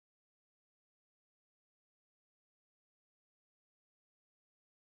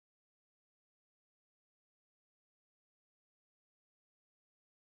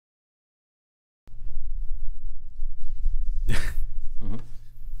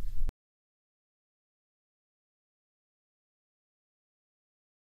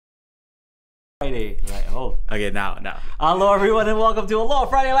Friday. Right. Oh. Okay, now. Hello, everyone, and welcome to Aloha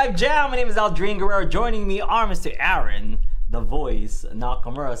Friday Live Jam. My name is Aldrin Guerrero. Joining me are Mr. Aaron, the voice,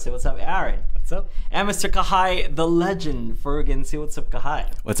 Nakamura. Say what's up, Aaron. What's up? And Mr. Kahai, the legend, Fergan. Say what's up, Kahai.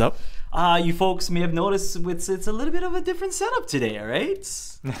 What's up? You folks may have noticed it's a little bit of a different setup today, all right?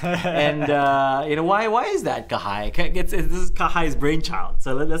 And why is that, Kahai? This is Kahai's brainchild.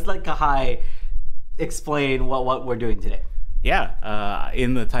 So let's let Kahai explain what we're doing today. Yeah,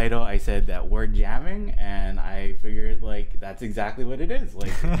 in the title I said that we're jamming, and I figured like that's exactly what it is.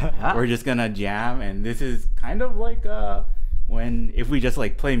 Like we're just gonna jam, and this is kind of like if we just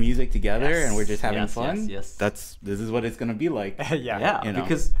like play music together and we're just having fun. Yes. This is what it's gonna be like. Yeah,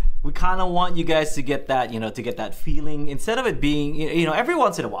 because we kind of want you guys to get that, to get that feeling, instead of it being, every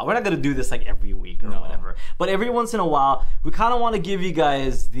once in a while. We're not going to do this like every week or whatever, but every once in a while, we kind of want to give you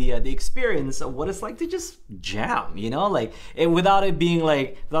guys the experience of what it's like to just jam, without it being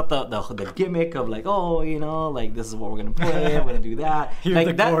like, without the gimmick of like, like this is what we're going to play, we're going to do that. Here's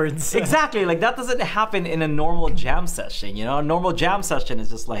like the chords. Exactly, like that doesn't happen in a normal jam session, A normal jam session is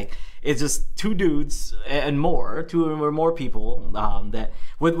just like, it's just two dudes and two or more people that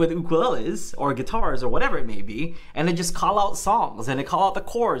with ukuleles or guitars or whatever it may be, and they just call out songs and they call out the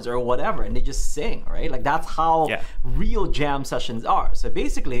chords or whatever, and they just sing, right? Like that's how real jam sessions are. So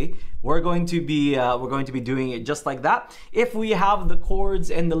basically, we're going to be doing it just like that. If we have the chords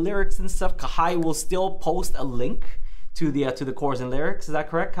and the lyrics and stuff, Kahai will still post a link to the chords and lyrics. Is that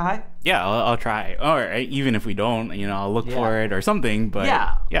correct, Kahai? Yeah, I'll try. Or even if we don't, I'll look for it or something. But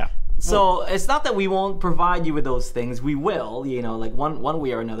yeah. So it's not that we won't provide you with those things. We will, like one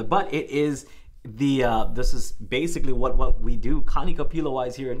way or another. But it is this is basically what we do, Kanika Pila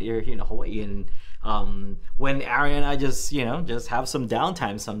wise here in Hawaii. And when Aaron and I just have some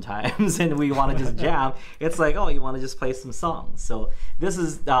downtime sometimes, and we want to just jam, it's like, oh, you want to just play some songs. So this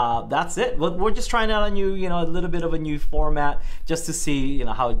is that's it. We're just trying out a new, a little bit of a new format just to see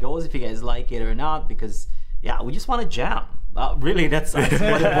how it goes, if you guys like it or not, because we just want to jam. Really, that's what it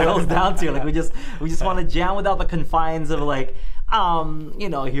boils down to. Like we just want to jam without the confines of like,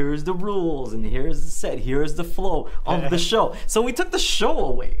 here's the rules and here's the set, here's the flow of the show. So we took the show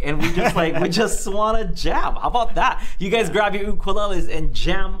away, and we just want to jam. How about that? You guys grab your ukuleles and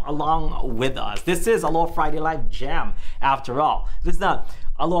jam along with us. This is Aloha Friday Live Jam, after all. This is not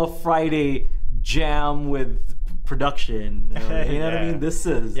Aloha Friday Jam with production, you know what I mean? This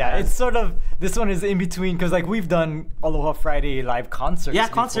is it's sort of, this one is in between, because like we've done Aloha Friday live concerts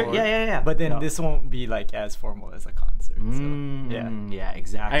before, but then this won't be like as formal as a concert.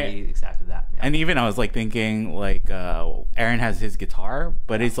 Exactly that. And even I was like thinking like Aaron has his guitar,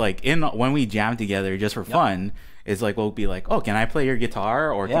 but it's like when we jam together just for fun, it's like we'll be like, oh, can I play your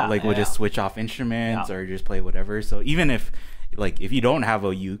guitar, or we'll just switch off instruments or just play whatever. So even if you don't have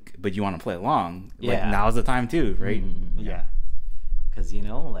a uke but you want to play along, like now's the time too, right?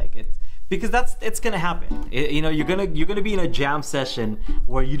 Because it's gonna happen. You're gonna be in a jam session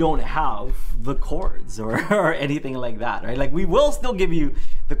where you don't have the chords or anything like that, right? Like we will still give you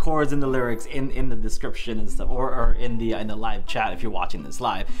the chords and the lyrics in the description and stuff, or in the live chat if you're watching this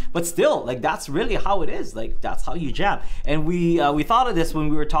live. But still, like that's really how it is. Like that's how you jam. And we thought of this when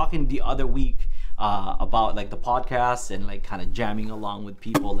we were talking the other week about like the podcast and like kind of jamming along with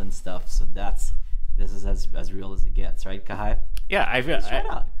people and stuff. So this is as real as it gets, right, Kahai? Yeah, I feel.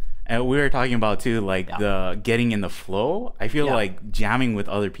 And we were talking about too, like the getting in the flow. I feel like jamming with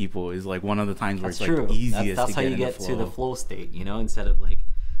other people is like one of the times where it's like easiest. That's to how get you get in to the flow state, instead of like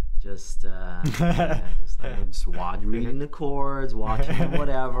just reading the chords, watching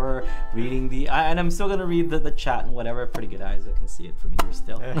whatever, reading and I'm still gonna read the chat and whatever. Pretty good eyes, I can see it from here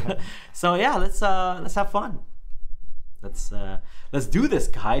still. So yeah, let's have fun. Let's do this,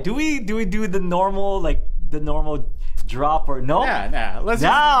 guy. Do we do the normal drop or no? Let's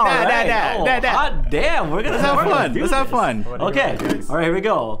hot damn, we're gonna have fun. Let's have fun. Okay, all right, here we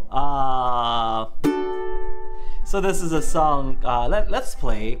go. So this is a song. Let's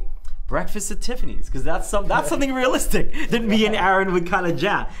play Breakfast at Tiffany's, because that's something realistic that me and Aaron would kind of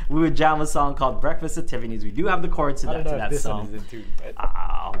jam. We would jam a song called Breakfast at Tiffany's. We do have the chords to that song. One is in tune, but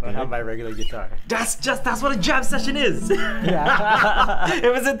I have my regular guitar. That's what a jam session is. If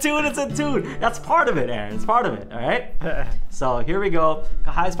it's in tune, it's in tune. That's part of it, Aaron. It's part of it. All right. So here we go.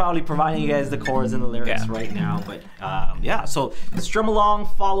 Kahai's probably providing you guys the chords and the lyrics right now, but so strum along,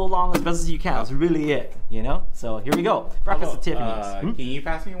 follow along as best as you can. That's really it, So here we go. Breakfast at Tiffany's. Can you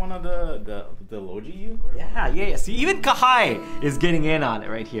pass me one of the Logi uke? Yeah. See, even Kahai is getting in on it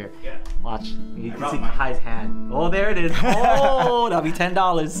right here. Yeah. Watch. You can see Kahai's hand. Oh, there it is. Oh, that'll be $10.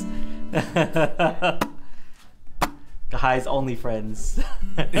 Guys, only friends.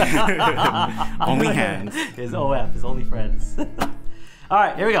 Only hands. His OF, his only friends. All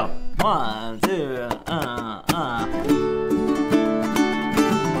right, here we go. 1, 2,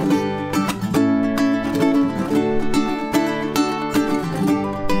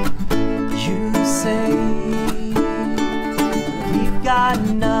 You say we've got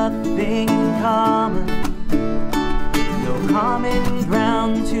nothing in common, no common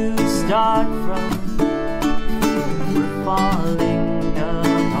ground to start from. We're falling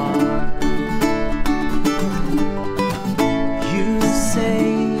apart. You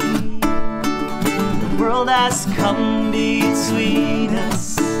say the world has come between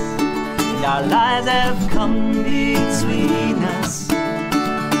us, and our lives have come between us.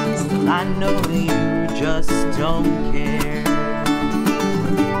 Still I know you just don't care.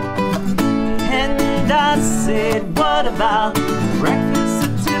 And I said, what about breakfast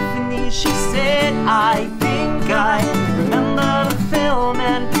at Tiffany? She said, I think I remember the film,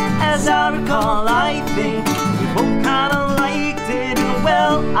 and as I recall, I think we both kinda liked it. And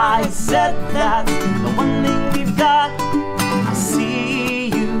well, I said that's the one thing we've got. I see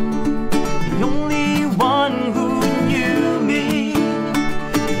you, the only one who knew me,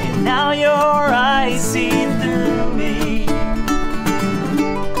 and now your eyes see through me.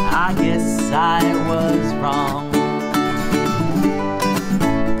 I guess I was wrong.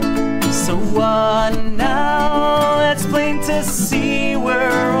 So what now? It's plain to see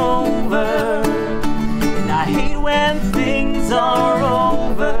we're over, and I hate when things are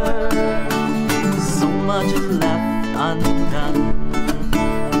over. So much is left undone.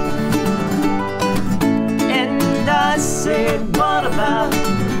 And I said, what about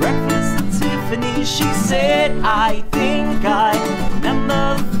breakfast at Tiffany? She said, I think I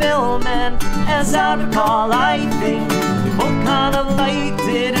remember the film, and as I recall, I think we both kind of liked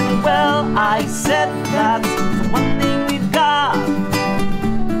it. And well, I said that's the one thing we've got.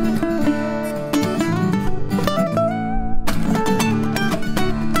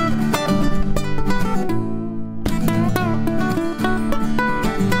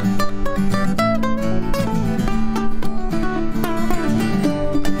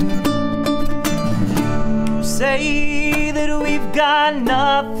 You say that we've got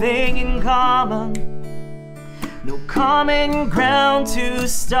nothing in common, no common ground to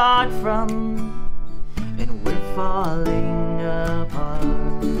start from, and we're falling apart.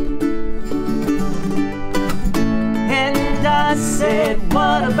 And I said,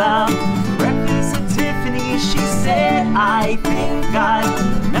 what about breakfast at Tiffany? She said, I think I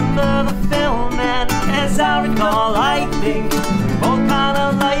remember the film, and as I recall, I think we both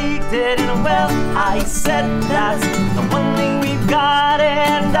kinda liked it. And well, I said that's the one thing we've got.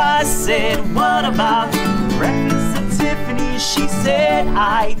 And I said, what about breakfast at Tiffany? She said,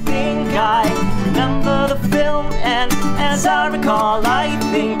 I think I remember the film, and as I recall, I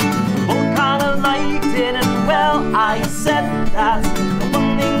think we both kinda liked it. And well, I said that's the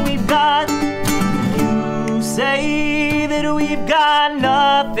one thing we've got. You say that we've got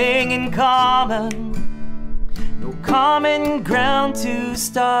nothing in common, no common ground to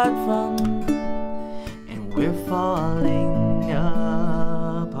start from, and we're falling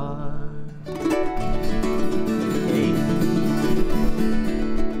apart. Hey.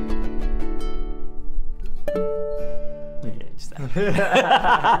 Yeah, just that.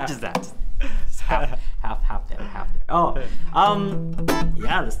 just that. Just half there. Oh,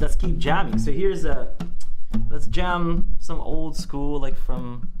 yeah. Let's keep jamming. So here's let's jam some old school, like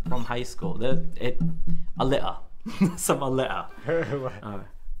from high school. Aloha. Some Aloha.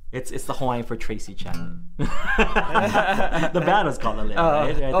 It's the Hawaiian for Tracy Chapman. The band was called Aloha,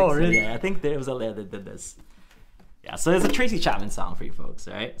 right? Oh, really? So, yeah, I think there was Aloha that did this. Yeah, so it's a Tracy Chapman song for you folks,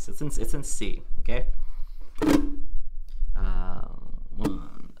 all right? So it's in C, okay?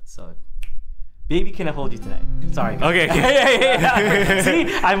 So, baby, can I hold you tonight? Sorry. Okay. Yeah.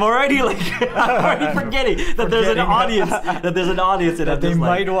 See, I'm already forgetting that there's an audience. That there's an audience, and that they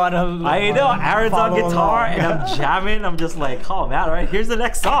might want to. I know. Aaron's on guitar, and I'm jamming. I'm just like, oh man, all right. Here's the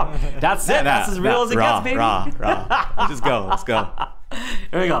next song. That's it. That's as real as it gets, baby. Raw. Let's just go.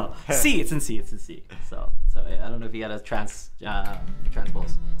 Here we go. C. It's in C. So I don't know if you got a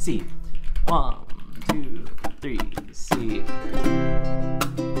transpose. C. 1, 2, 3. C.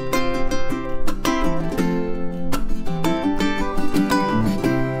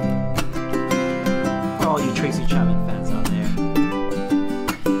 For all you Tracy Chapman fans out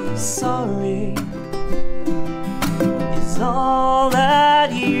there, sorry is all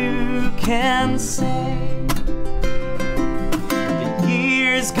that you can say. The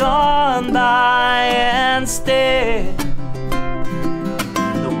years gone by and instead,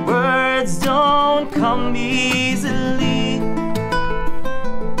 the words don't come easily.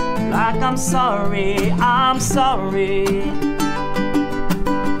 like I'm sorry, I'm sorry.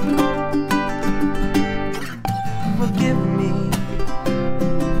 Forgive me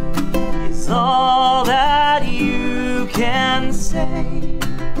is all that you can say.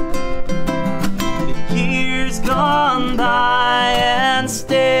 The years gone by and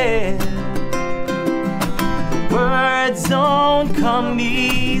still the words don't come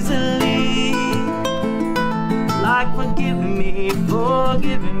easily. Like forgive me,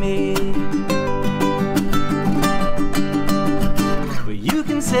 forgive me. But you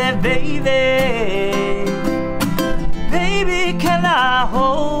can say, baby, baby, can I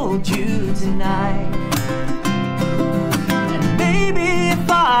hold you tonight? And maybe if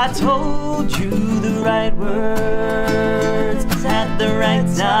I told you the right words at the right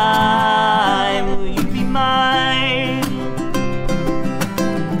time, will you be mine?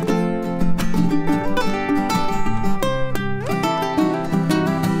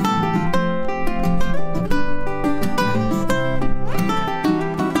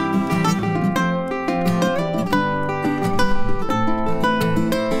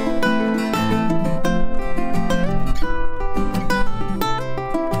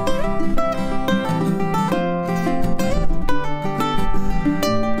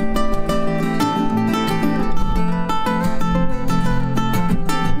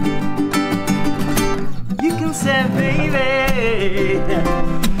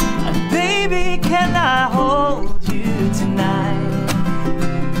 Baby, can I hold you tonight?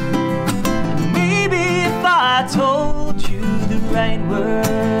 Maybe if I told you the right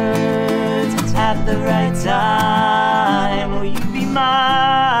words at the right time, will you be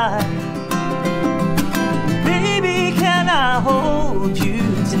mine? Baby, can I hold you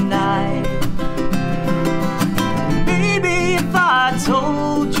tonight? Maybe if I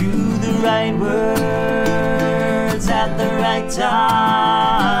told you the right words at the right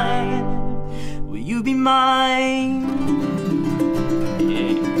time, will you be mine?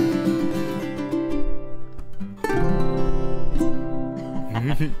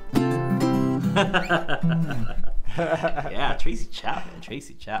 Yeah, Tracy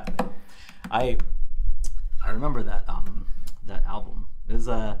Chapman. I remember that that album.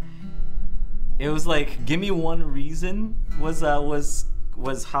 It was like Give Me One Reason was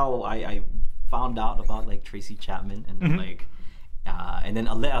how I found out about like Tracy Chapman and like and then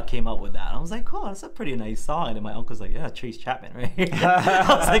Aloha came out with that. I was like, oh, that's a pretty nice song. And then my uncle's like, yeah, Tracy Chapman, right?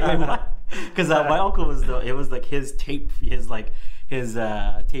 I was like, wait, what? Because my uncle was like his tape, his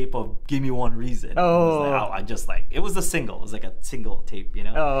tape of Give Me One Reason. Oh, it was a single. It was like a single tape, you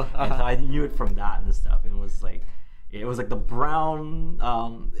know. Oh, and so I knew it from that and stuff. It was like the brown.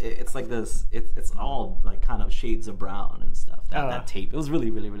 It's like this. It's all like kind of shades of brown and stuff. That tape. It was really,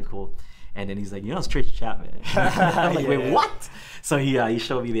 really, really cool. And then he's like, it's Tracy Chapman. I'm like, wait, what? So he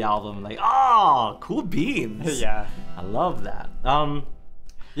showed me the album. Like, oh, cool beans. Yeah, I love that.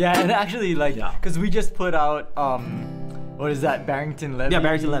 Yeah, and actually, like, because we just put out what is that, Barrington Levy? Yeah,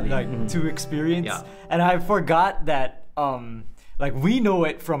 Barrington Levy. Like, To Experience. Yeah. And I forgot that like we know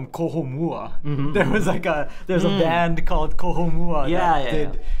it from Kohomua. Mm-hmm. There's a band called Kohomua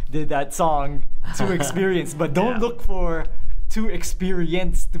that did that song To Experience, but don't look for To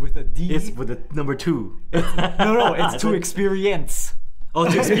Experienced with a D. It's with the number 2. No, it's To Experience. Oh,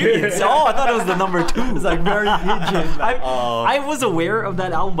 To Experience. Oh, I thought it was the number 2. It's like very pigeon. Like, I was aware of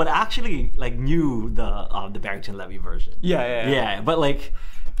that album, but I actually like knew the Barrington Levy version. Yeah. But like,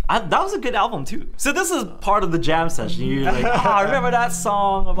 that was a good album too. So this is part of the jam session. You're like, I remember that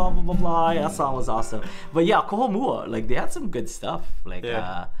song, blah blah blah blah. That song was awesome. But yeah, Kohomua, like they had some good stuff. Like,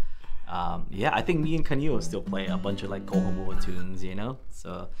 I think me and Kanio still play a bunch of like Kohomua tunes, you know.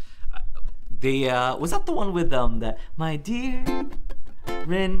 So they was that the one with that my dear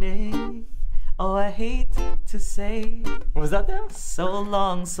Renee, oh I hate to say, was that them? So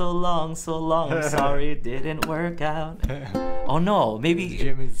long, sorry it didn't work out. Oh no,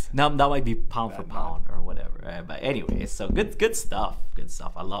 maybe no, that might be Pound for Pound or whatever, right? But anyway, so good stuff.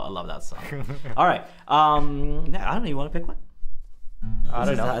 I love that song. All right, I don't know, you want to pick one? I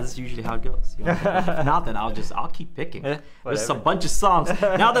don't know. That's usually how it goes. If not, then I'll keep picking. There's a bunch of songs.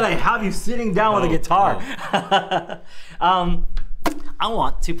 Now that I have you sitting down with a guitar, I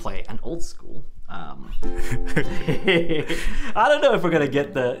want to play an old school. I don't know if we're gonna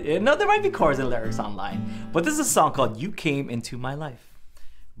get no, there might be chords and lyrics online, but this is a song called "You Came Into My Life"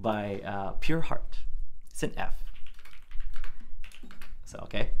 by Pure Heart. It's an F. So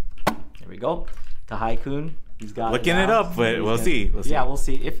okay, here we go. Tahai-kun. He's got looking it up, but we'll see. Yeah, we'll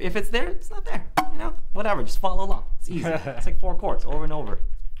see. If it's there, it's not there. You know, whatever. Just follow along. It's easy. It's like 4 chords over and over.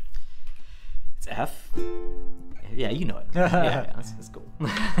 It's F. Yeah, you know it. Yeah, that's cool.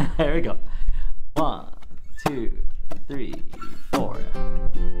 There we go. 1, 2, 3, 4.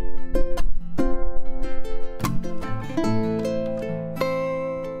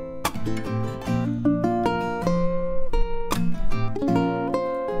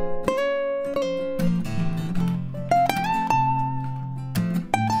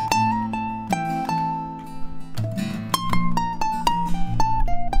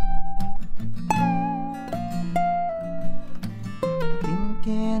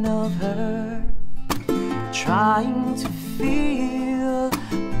 Thinking of her, trying to feel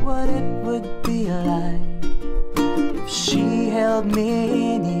what it would be like if she held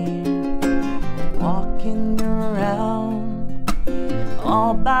me near, walking around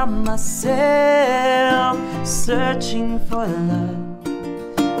all by myself, searching for love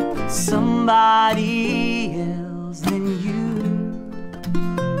with somebody else than you.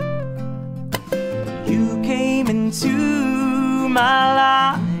 You came into my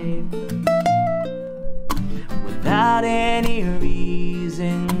life without any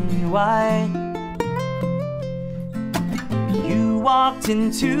reason why. You walked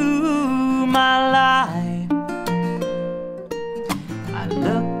into my life. I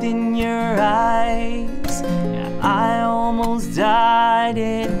looked in your eyes, and I almost died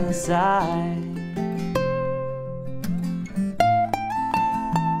inside.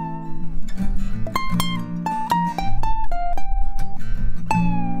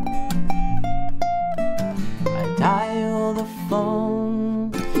 Dial the phone,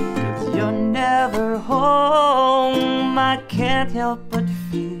 'cause you're never home. I can't help but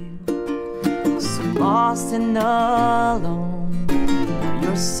feel so lost and alone. Now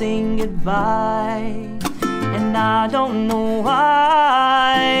you're saying goodbye, and I don't know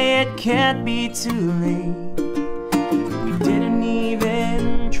why. It can't be too late. We didn't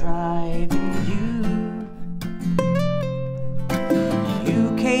even try, then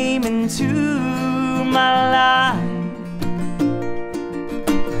you came into my life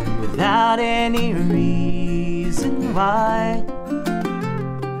without any reason why.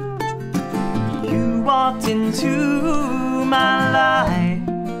 You walked into my life.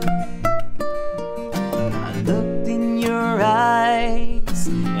 I looked in your eyes,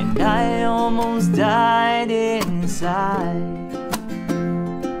 and I almost died inside.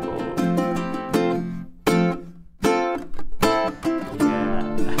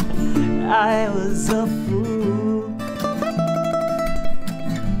 I was a fool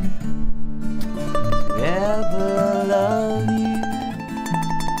to ever love you.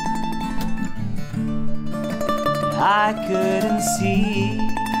 I couldn't see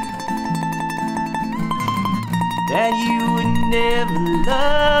that you would never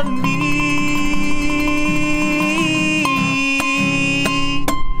love me.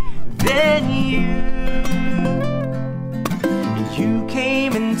 Then you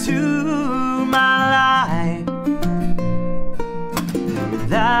came into my life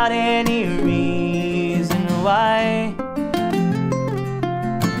without any reason why.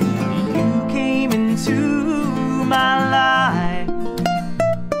 You came into my life.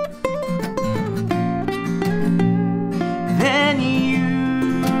 Then you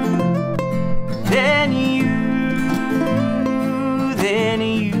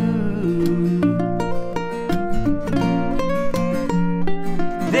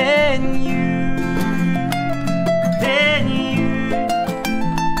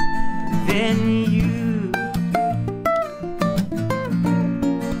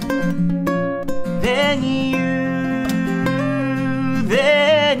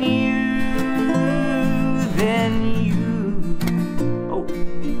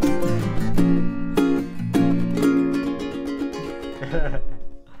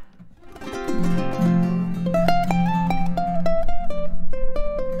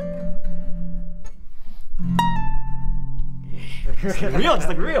real, just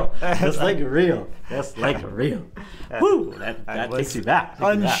like real. Just like real. Just like real. Woo! That takes you back.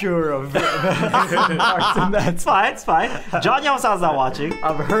 Unsure of parts in that. It's fine, it's fine. John Yamasa's not watching.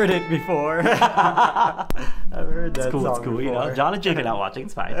 I've heard it before. I've heard that it's song cool, before. You know. John and Jake are not watching,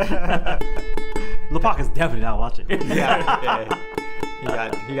 it's fine. Lopaka's definitely not watching. Yeah.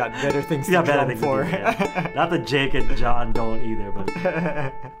 He got better things to drum for. Yeah. Not that Jake and John don't either, but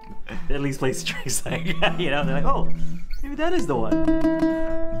they at least play strings. Like, you know, they're like, oh, maybe that is the one.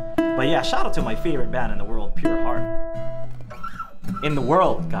 But yeah, shout out to my favorite band in the world, Pure Heart. In the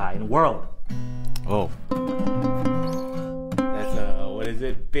world, guy, in the world. Oh. That's what is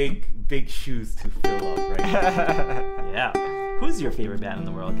it? Big shoes to fill up, right? Yeah. Who's your favorite band in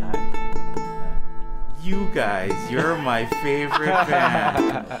the world, guy? You guys, you're my favorite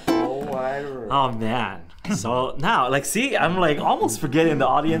band. Oh Oh man. So now, like, see, I'm like almost forgetting the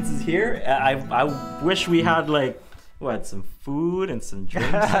audience is here. I wish we had like some food and some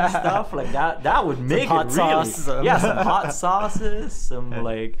drinks and stuff like that. That would make some hot it really. Sauce. Some hot sauces, some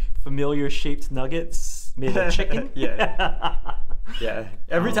like familiar shaped nuggets made of chicken. Yeah.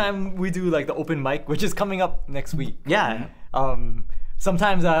 Every time we do like the open mic, which is coming up next week. Yeah.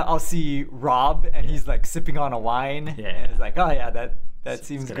 Sometimes I'll see Rob and he's like sipping on a wine. Yeah. And it's like, oh yeah, that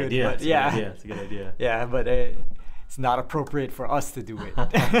seems good. Idea. But It's a good idea. Yeah, but it's not appropriate for us to do it.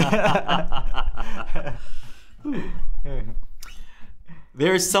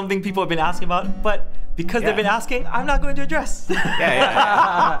 There's something people have been asking about, but because they've been asking, I'm not going to address.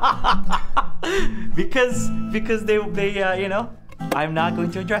 Because they you know, I'm not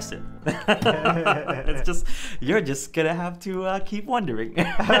going to address it. It's just, you're just gonna have to keep wondering.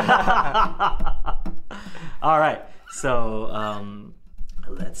 All right, so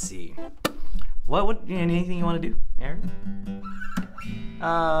let's see. What anything you want to do, Aaron?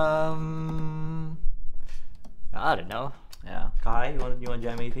 I don't know. Yeah, Kai, you want to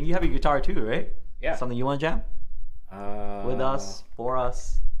jam anything? You have your guitar too, right? Yeah. Something you want to jam? With us, for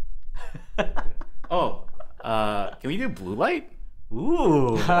us. Can we do Blue Light?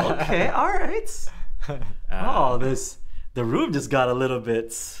 Ooh, okay, all right. The room just got a little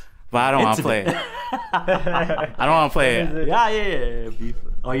bit. But I don't want to play it. I don't want to play it. Yeah.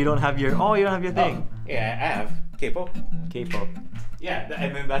 Oh, you don't have your thing. Yeah, I have capo. Yeah,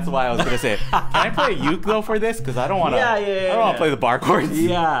 and then that's why I was gonna say, can I play a uke though for this? Because I don't want to. I don't want to play the bar chords.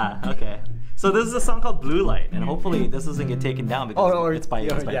 Yeah. Okay. So this is a song called Blue Light, and hopefully this doesn't get taken down because it's by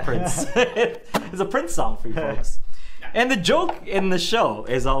Prince. It's a Prince song for you folks. And the joke in the show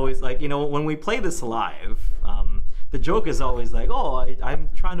is always like, you know, when we play this live, the joke is always like, oh, I'm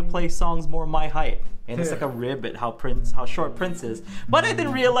trying to play songs more my height. And it's like a rib at how short Prince is. But I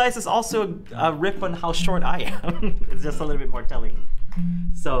didn't realize it's also a rip on how short I am. It's just a little bit more telling.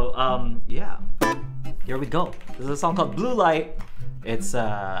 So, yeah. Here we go. This is a song called Blue Light. It's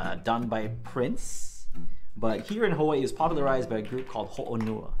done by Prince. But here in Hawaii, it's popularized by a group called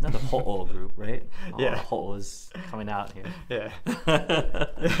Ho'onua. Not the Ho'o group, right? Yeah. Ho'o's coming out here. Yeah.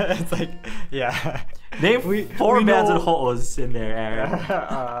 It's like, yeah. Name four bands with Ho'os in there,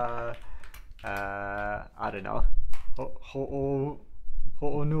 Aaron. I don't know.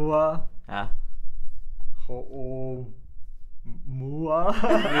 Ho'onua. Yeah. Ho'omua.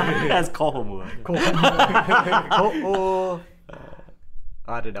 That's Kohomua. Ho'o.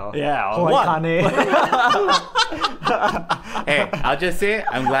 I don't know. Yeah. Ho'oikane. Hey, I'll just say it.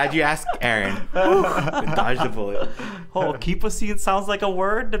 I'm glad you asked Aaron. Dodge the bullet. Ho'okipa sounds like a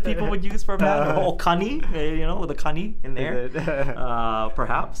word that people would use for a band. Ho'okani, you know, with a kani in there.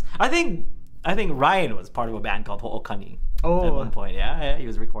 Perhaps. I think Ryan was part of a band called Ho'okani at one point. Yeah, he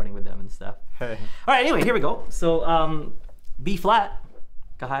was recording with them and stuff. All right, anyway, here we go. So, B flat.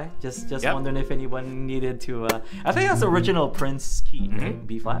 Kahai, just wondering if anyone needed to. I think that's the original Prince key, right?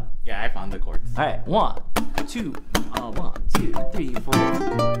 B flat. Yeah, I found the chords. All right, 1, 2, 1, 2, 3,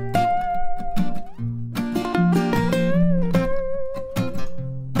 4.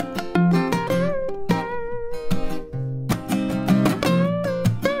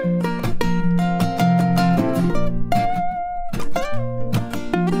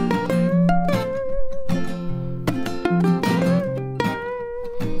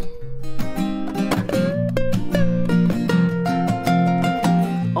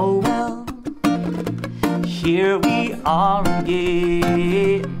 Here we are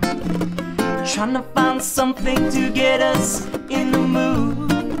again, trying to find something to get us in the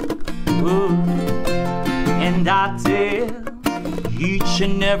mood. Ooh. And I tell each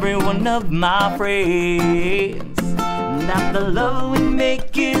and every one of my friends that the love we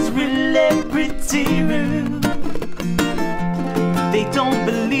make is really pretty rude. They don't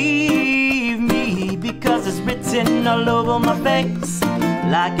believe me because it's written all over my face,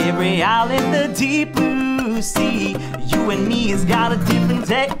 like every owl in the deep blue sea. You and me has got a different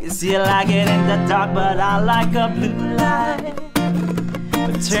taste. You like it in the dark, but I like a blue light.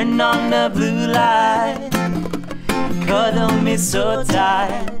 Turn on the blue light, cuddle me so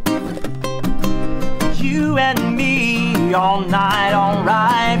tight. You and me all night,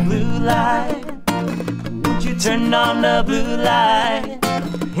 alright. Blue light, won't you turn on the blue light,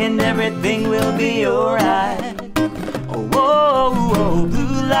 and everything will be alright. Oh, oh, oh,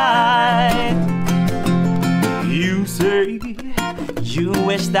 blue light. You say you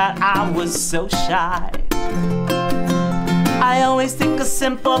wish that I was so shy. I always take a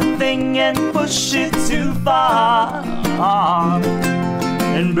simple thing and push it too far.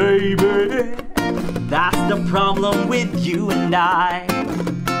 And baby, that's the problem with you and I.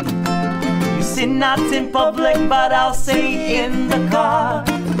 not in public, but I'll say in the car.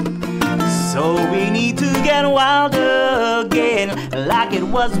 So we need to get wild again, like it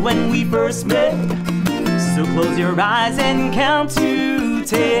was when we first met. So close your eyes and count to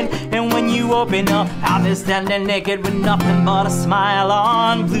 10. And when you open up, I'll be standing naked with nothing but a smile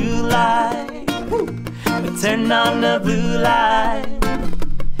on. Blue light, turn on the blue light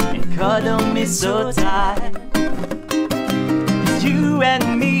and cuddle me so tight. You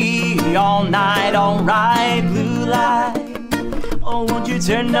and me all night, alright. Blue light, oh, won't you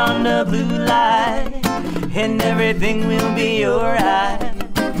turn on the blue light and everything will be alright.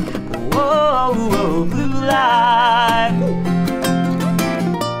 Whoa, whoa, blue light.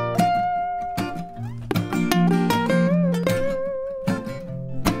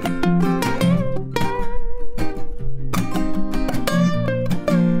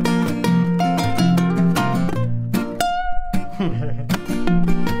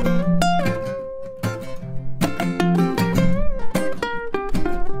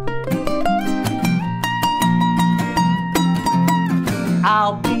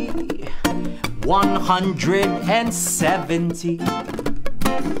 I'll be 170,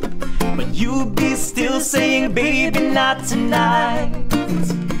 but you'll be still saying, baby, not tonight.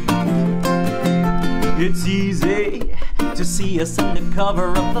 It's easy to see us on the cover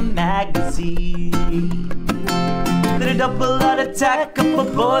of a magazine. Did a double heart attack, couple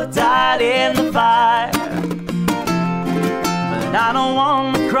both died in the fire. But I don't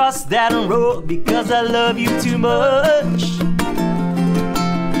want to cross that road because I love you too much.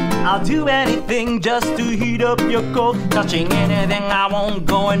 I'll do anything just to heat up your coat. Touching anything I won't,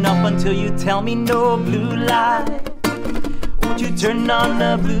 going up until you tell me no. Blue light, won't you turn on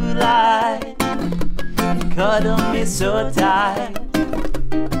the blue light and cuddle me so tight.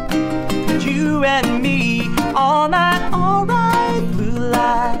 You and me all night, alright. Blue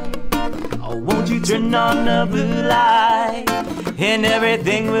light, oh, won't you turn on the blue light and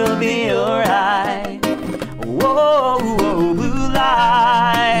everything will be alright. Whoa, whoa, blue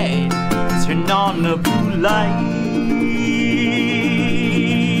light, turn on the blue light.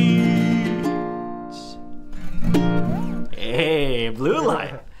 Hey, blue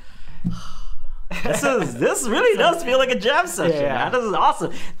light. This really does feel like a jam session, man. This is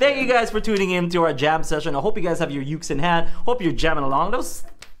awesome. Thank you guys for tuning in to our jam session. I hope you guys have your ukes in hand. Hope you're jamming along. Those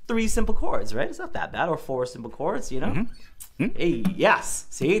 3 simple chords, right? It's not that bad. Or 4 simple chords, you know? Mm-hmm. Hey, yes.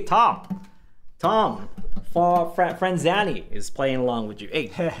 See, Tom, friend Zanny is playing along with you. Hey,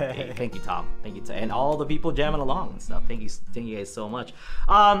 thank you, Tom. Thank you, and all the people jamming along and stuff. Thank you guys so much.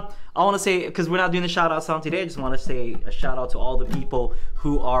 I want to say, because we're not doing the shout out song today, I just want to say a shout out to all the people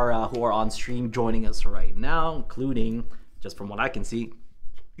who are on stream joining us right now, including, just from what I can see,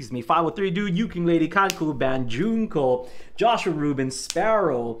 503 Dude, Ukulele, Kanku Band, Junko, Joshua Rubin,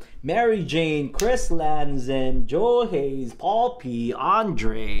 Sparrow, Mary Jane, Chris Lanzen, Joe Hayes, Paul P,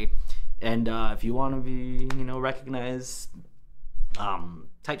 Andre. And if you want to be, recognized,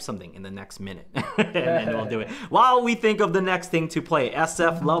 type something in the next minute, and then we'll do it. While we think of the next thing to play,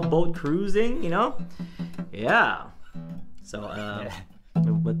 SF Love Boat Cruising, yeah. So, what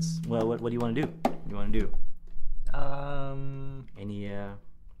do you want to do? What do you want to do?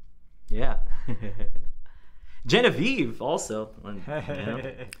 Yeah. Genevieve also.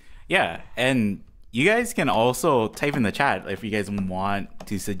 Yeah, and you guys can also type in the chat if you guys want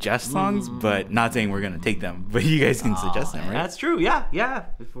to suggest songs, but not saying we're gonna take them. But you guys can suggest them, right? That's true. Yeah.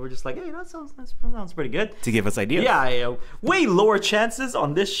 If we're just like, hey, that sounds pretty good. To give us ideas. Yeah. Way lower chances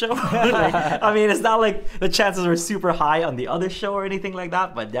on this show. It's not like the chances are super high on the other show or anything like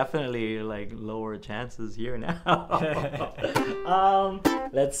that, but definitely like lower chances here now.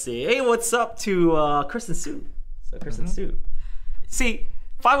 Let's see. Hey, what's up to Chris and Sue? So Chris and Sue. See,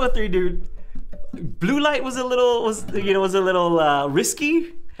 503 Dude. Blue light was a little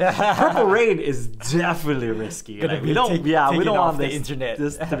risky. Purple Rain is definitely risky. We don't want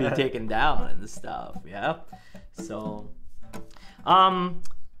this to be taken down and stuff. Yeah. So, some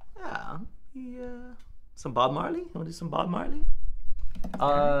Bob Marley. Want to do some Bob Marley?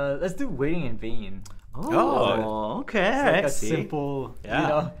 Let's do Waiting in Vain. Oh, okay. It's like a simple,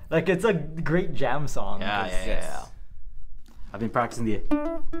 like it's a great jam song. Yeah. I've been practicing the.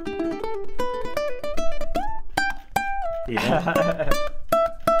 Yeah.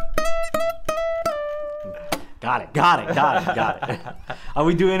 Got it. Are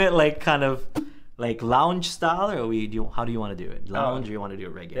we doing it like kind of like lounge style, or how do you want to do it? Lounge, or you want to do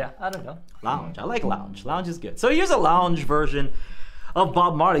it regular? Yeah, I don't know. Lounge. I like lounge. Lounge is good. So here's a lounge version of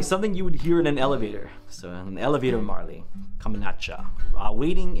Bob Marley, something you would hear in an elevator. So an elevator Marley coming at ya.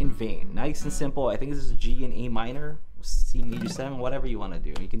 Waiting in Vain. Nice and simple. I think this is a G and A minor. C major 7, whatever you want to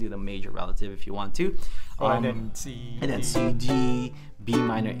do. You can do the major relative if you want to. And then C. And then C, D, B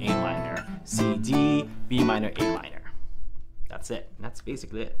minor, A minor. C, D, B minor, A minor. That's it. That's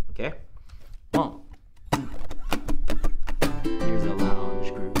basically it, okay? 1, 2. Here's a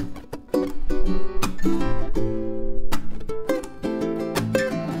lounge groove.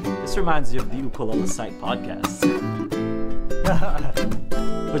 This reminds me of the Ukulele Site podcast.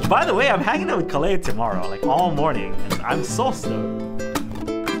 Which, by the way, I'm hanging out with Kalei tomorrow, like all morning, and I'm so stoked.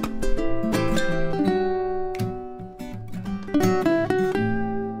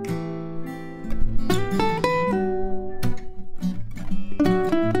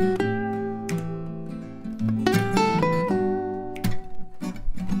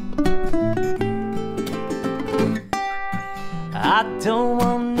 I don't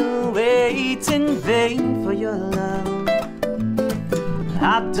want to wait in vain for your love.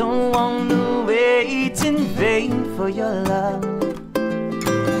 I don't want to wait in vain for your love.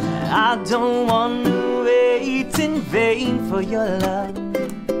 I don't want to wait in vain for your love.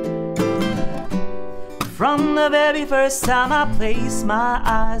 From the very first time I placed my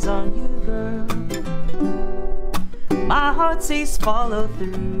eyes on you, girl, my heart says follow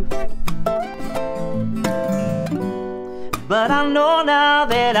through. But I know now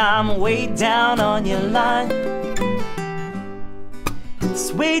that I'm way down on your line.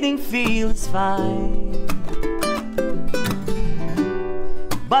 This waiting feels fine.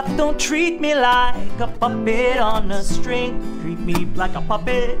 But don't treat me like a puppet on a string. Treat me like a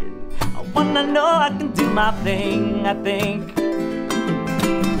puppet. I wanna know I can do my thing, I think.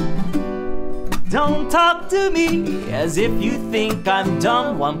 Don't talk to me as if you think I'm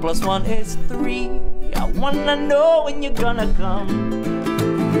dumb. 1 + 1 is 3. I wanna know when you're gonna come.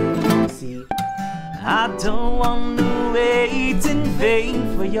 See, I don't want to wait in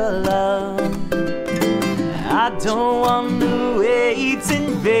vain for your love. I don't want to wait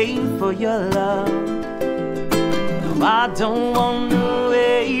in vain for your love. No, I don't want to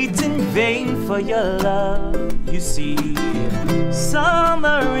wait in vain for your love. You see,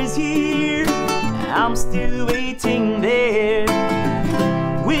 summer is here, I'm still waiting there.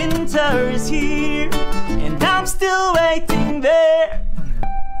 Winter is here, and I'm still waiting there.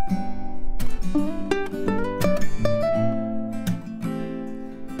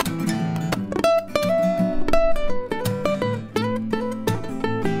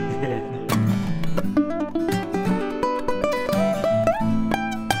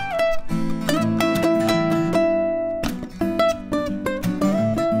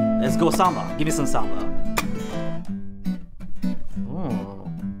 Let's go samba. Give me some samba.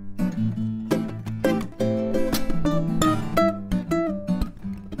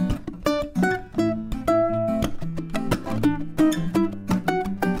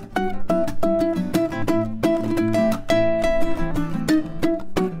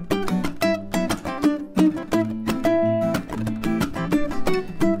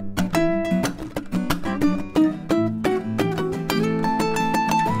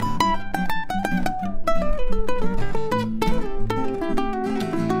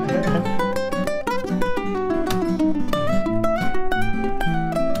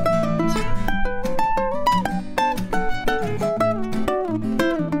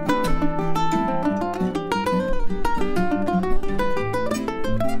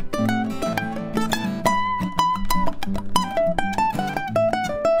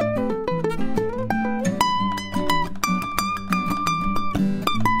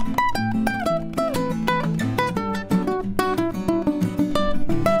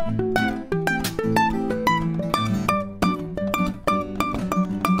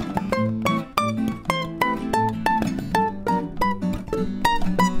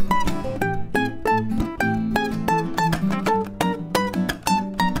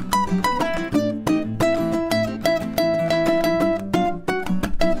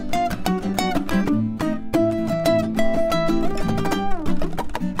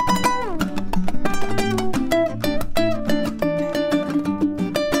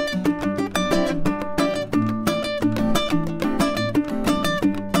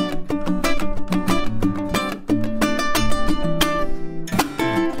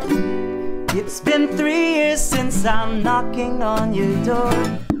 I'm knocking on your door.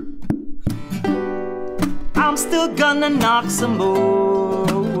 I'm still gonna knock some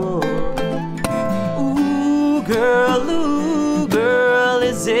more. Ooh, girl,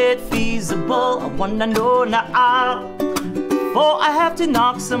 is it feasible? I wanna know now, for I have to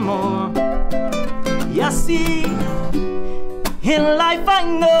knock some more. You see, in life I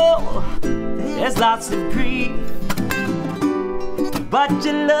know there's lots of grief, but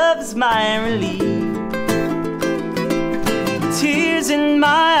your love is my relief. Tears in my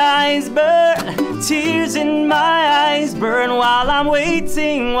eyes burn, tears in my eyes burn while I'm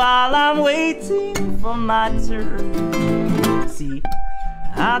waiting for my turn. See,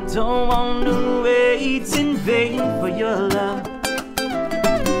 I don't want to wait in vain for your love.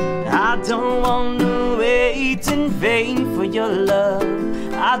 I don't want to wait in vain for your love.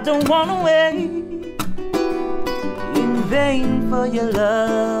 I don't want to wait in vain for your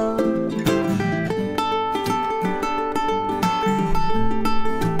love.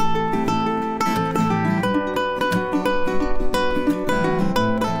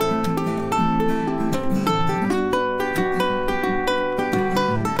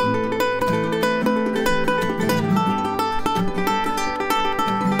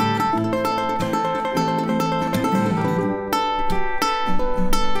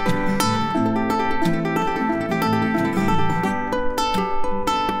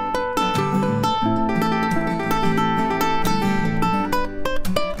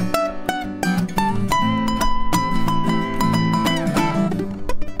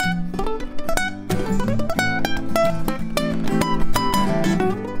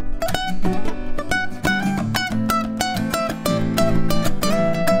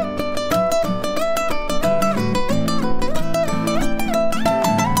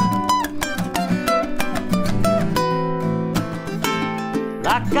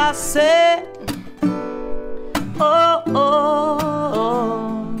 Like I said, oh,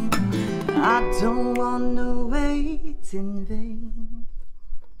 I don't want to wait in vain.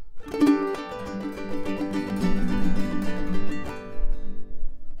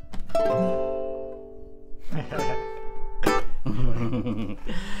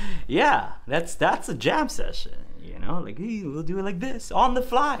 Yeah, that's a jam session. You know, like, hey, we'll do it like this on the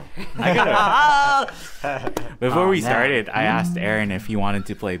fly. Before we started, I asked Aaron if he wanted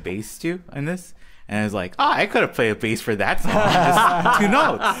to play bass too in this, and I was like, "Oh, I could have played a bass for that song, just 2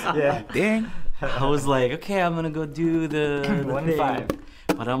 notes." Yeah, dang. I was like, okay, I'm gonna go do the 1-5,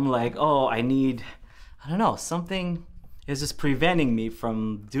 but I'm like, oh, I don't know, something is just preventing me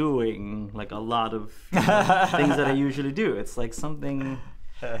from doing like a lot of things that I usually do. It's like something.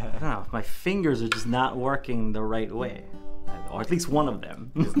 I don't know, my fingers are just not working the right way. Or at least one of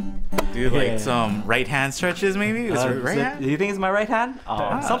them. Do like some right hand stretches maybe? Right hand? Do you think it's my right hand?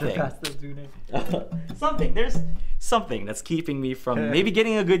 Oh, something. Something. There's something that's keeping me from maybe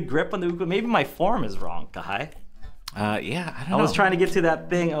getting a good grip on the ukulele. Maybe my form is wrong, Kahai. Yeah, I don't know. I was trying to get to that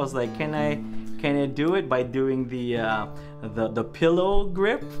thing. I was like, can I do it by doing the pillow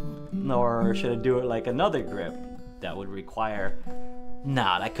grip? Or should I do it like another grip that would require...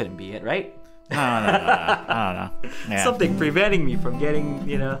 Nah, that couldn't be it, right? No. I don't know. Yeah. Something preventing me from getting,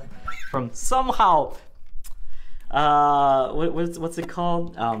 from somehow, what's it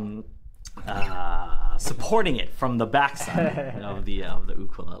called? Supporting it from the backside of the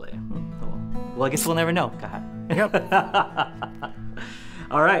ukulele. Well, I guess we'll never know. Yep.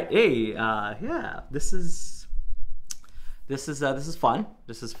 All right. Hey, yeah, this is fun.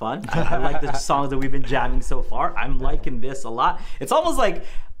 This is fun. I like the songs that we've been jamming so far. I'm liking this a lot. It's almost like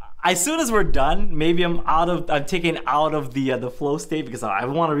as soon as we're done, maybe I'm taken out of the flow state because I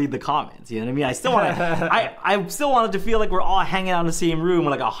want to read the comments. You know what I mean? I still wanted to feel like we're all hanging out in the same room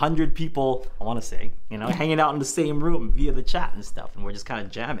with like 100 people. I want to say, hanging out in the same room via the chat and stuff, and we're just kind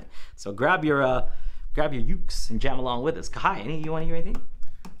of jamming. So grab your ukes and jam along with us. Kai, you want to hear anything?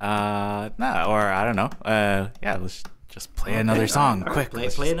 No, or I don't know. Yeah, let's just play another song, quick. Play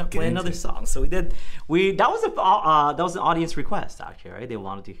another song. So that was an audience request actually, right? They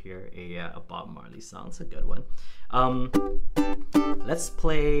wanted to hear a Bob Marley song. It's a good one. Let's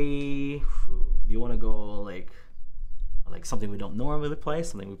play. Do you want to go like something we don't normally play,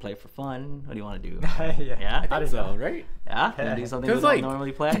 something we play for fun? What do you want to do? Yeah, I think so, right? Yeah, do something we don't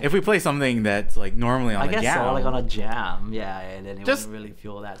normally play. If we play something that's like normally on a jam, I guess so, like on a jam, yeah, and then it wouldn't really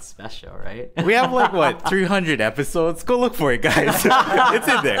feel that special, right? We have like what 300 episodes. Go look for it, guys. It's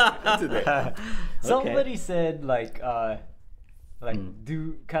in there. Somebody said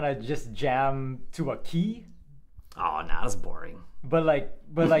do kind of just jam to a key. Oh, nah, that's boring. But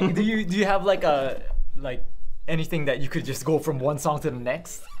do you have anything that you could just go from one song to the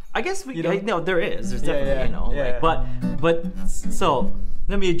next? I guess there is. There's definitely, but so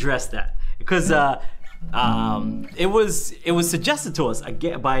let me address that because it was suggested to us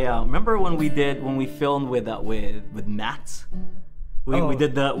again by remember when we filmed with Matt We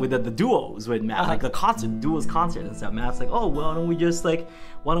did the duos with Matt, like the duos concert and stuff. Matt's like, oh, why don't we just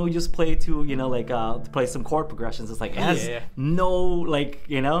play to, you know, like to play some chord progressions. It's like, it has no, like,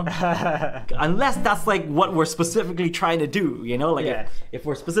 you know, unless that's like what we're specifically trying to do, you know, like if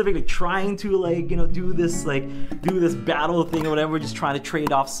we're specifically trying to, like, you know, do this battle thing or whatever, we're just trying to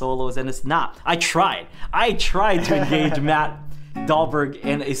trade off solos, and it's not. I tried to engage Matt Dahlberg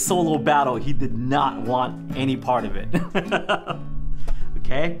in a solo battle. He did not want any part of it.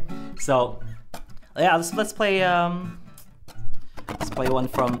 Okay, so yeah, let's play one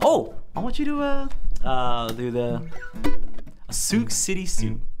from. Oh, I want you to do the Sioux City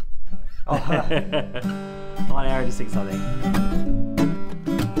Sue. Oh, I want Aaron to sing something.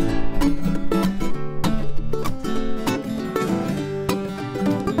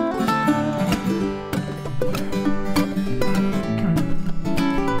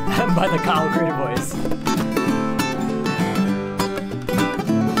 By the Kyle Creative Voice.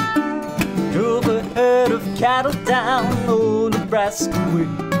 Drove a herd of cattle down old Nebraska way.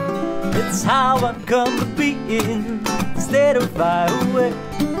 It's how I come to be instead of Iowa.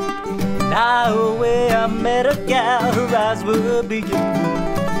 Iowa, I met a gal, her eyes were big and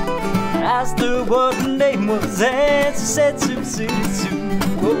blue. Asked her what her name was, and she said Sioux City Sue.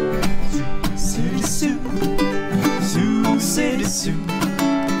 Oh, Sioux City Sue, Sioux City Sue.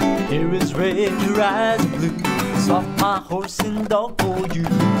 Hair is red, your eyes are blue. Swap my horse and dog for you.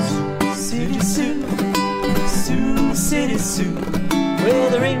 Sioux City Sue, Sioux City Sue. Well,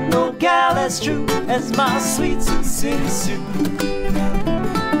 there ain't no gal as true as my sweet Sioux City Sue.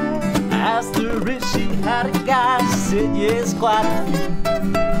 I asked her if she had a guy, she said yes, quite a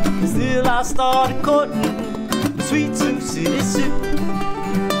few. Still I started courting sweet Sioux City Sue.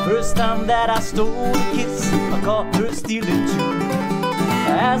 First time that I stole a kiss, I caught her stealing too.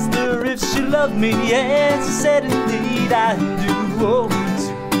 I asked her if she loved me, and she said indeed I do. Oh,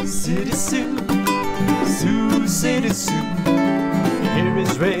 Sioux City Sue, Sioux City Sue. Your hair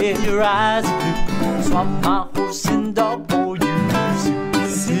is red, your eyes are blue. Swap my horse and dog for you. Sioux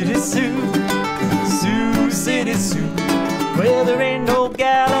City Sue, Sioux City Sue. Well, there ain't no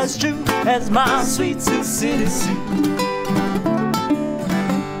gal as true as my sweet Sioux City Sue.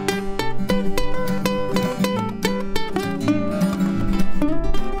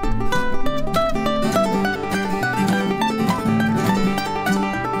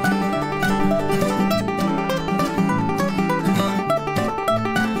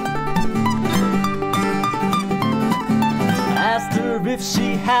 If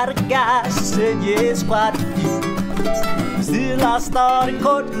she had a guy, she said yes, quite a few. Still I started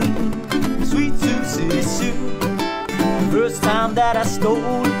courting sweet Sioux City Sue. First time that I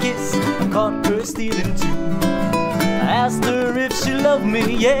stole a kiss, I caught her stealing too. I asked her if she loved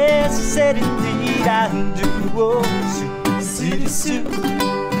me, yes, she said indeed I do. Oh, Sioux City Sue,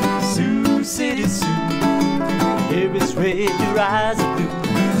 Sioux City Sue. Hair is red, your eyes are blue.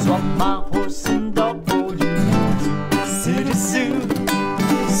 Swap my horse and dog for you. City Sue,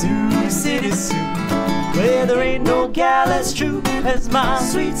 Sioux City Sue. Well, there ain't no gal as true as my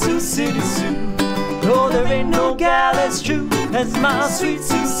sweet Sioux City Sue. No, there ain't no gal as true as my sweet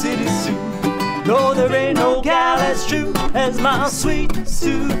Sioux City Sue. No, there ain't no gal as true as my sweet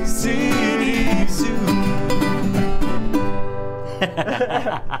Sioux City Sue.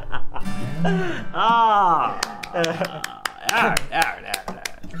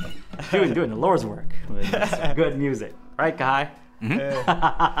 Doing the Lord's work with good music, right, Kai?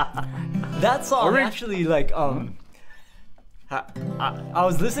 That song actually, like, I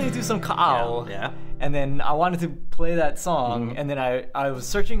was listening to some Ka'au, and then I wanted to play that song, and then I was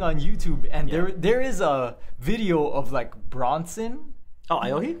searching on YouTube, and there is a video of like Bronson. Oh,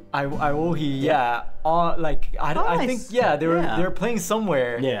 Iohi? Iohi, yeah. Like I think they were playing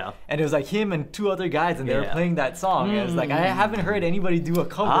somewhere. Yeah. And it was like him and two other guys, and they were playing that song. And it's like I haven't heard anybody do a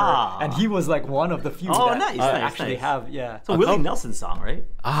cover, and he was like one of the few that actually have. Yeah. It's a Willie Nelson song, right?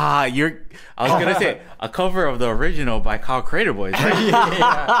 I was gonna say a cover of the original by Kyle Creative Voice, right?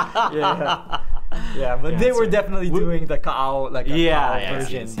 Yeah, but they were definitely doing the Ka'au, like a Ka'au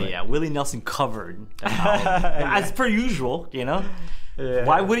version. Willie Nelson covered as per usual, you know. Yeah.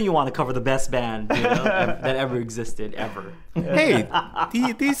 Why wouldn't you want to cover the best band, you know, that ever existed ever? Hey,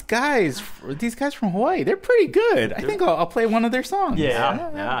 these guys from Hawaii, they're pretty good. I think I'll play one of their songs.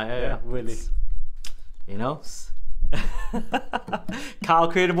 Yeah, really. You know, Kyle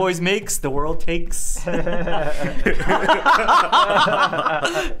Creative Boys makes, the world takes.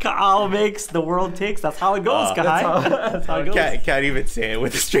 Kyle makes, the world takes. That's how it goes, Kai. That's how it goes. Can't even say it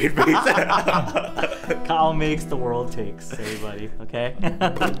with a straight face. Kyle makes, the world takes. Everybody, okay?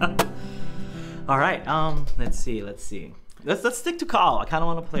 All right. Let's see. let's stick to Kyle. I kind of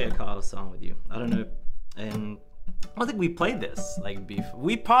want to play a Kyle song with you. I don't know, and I don't think we played this like before.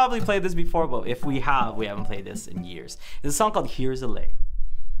 We probably played this before, but if we have, we haven't played this in years. It's a song called "Here's a Lay."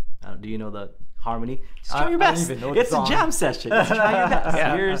 Do you know the harmony? Just try your best. I don't even know the it's song. a jam session. Just try your best.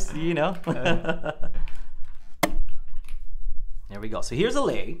 Yeah. Here's, you know. There we go. So here's a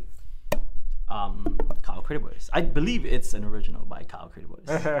lay. Kyle Crater Boys. I believe it's an original by Kyle Crater Boys.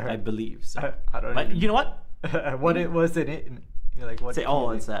 I believe so. I don't know. But you know what? What it was in it? Like what? Say,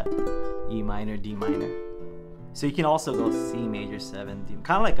 oh, it's that E minor, D minor. So you can also go C major 7, D,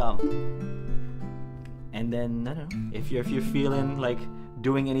 kind of like and then I don't know if you're feeling like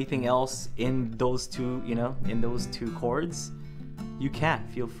doing anything else in those two, you know, in those two chords, you can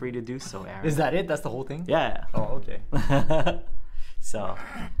feel free to do so, Aaron. Is that it? That's the whole thing? Yeah. Oh, okay. So,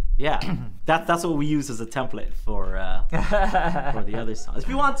 yeah, that's what we use as a template for the other songs. If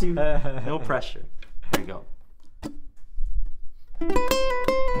you want to, no pressure. Here we go.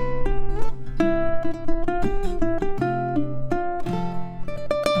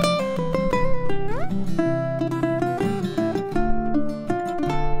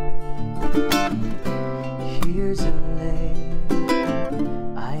 Here's a lay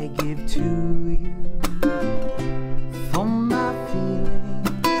I give to you for my feelings.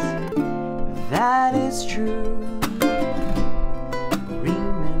 That is true.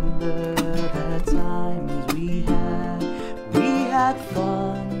 Remember the times we had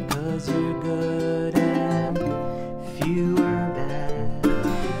fun, 'cause you're good and few are bad.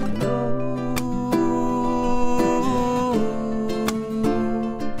 No.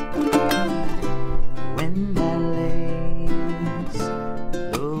 When that lace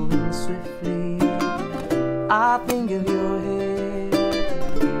blowing swiftly, I think of your hair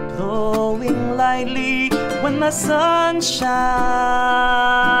blowing lightly when the sun shines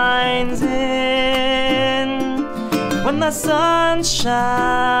in. When the sun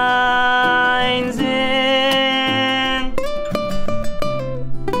shines in.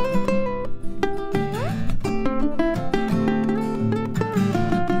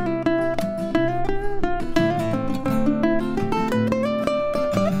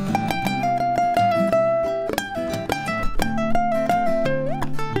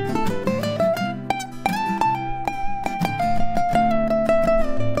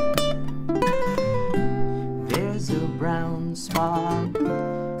 There's a brown spot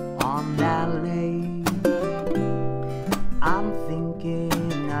on that lake. I'm thinking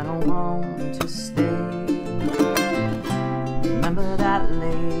I don't want to stay. Remember that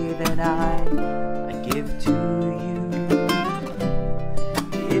lay that I give to you.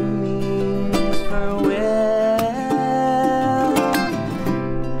 It means farewell.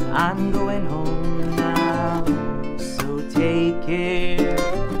 I'm going home now, so take care.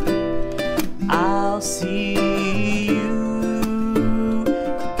 I'll see you.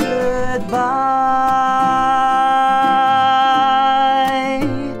 Goodbye.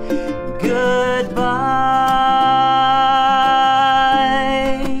 Goodbye.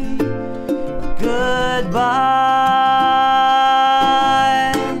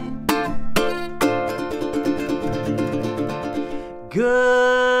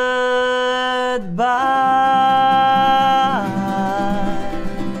 Goodbye.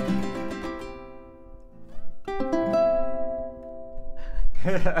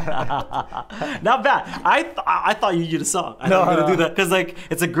 Not bad. I thought you did a song. I thought you were gonna do that because like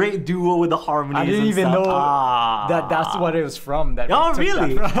it's a great duo with the harmonies. I didn't and even stuff. know that that's what it was from. That Oh we took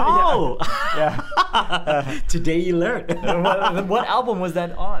really? that from. Oh, Yeah. Today you learned. What album was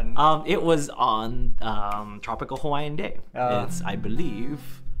that on? It was on Tropical Hawaiian Day. It's, I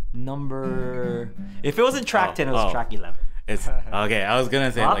believe, number. If it wasn't track 10, it was track 11. It's okay. I was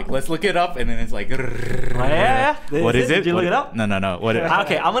gonna say like let's look it up, and then it's like. Yeah. What is it? Did you look it up? No. What?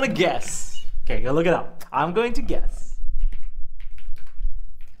 Okay, I'm gonna guess. Okay, go look it up. I'm going to guess.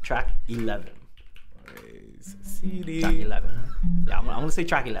 Track 11. CD. Track 11. Yeah, I'm gonna say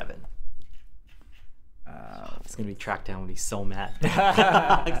track 11. It's gonna be track 10 when he's so mad.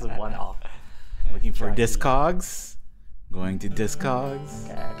 It's one off. Looking for Track Discogs. Going to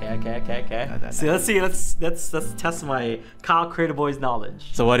Discogs. Okay. So let's see. Let's test my Kyle Crater Boys knowledge.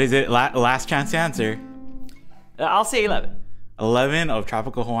 So what is it? Last chance to answer. I'll say 11. 11 of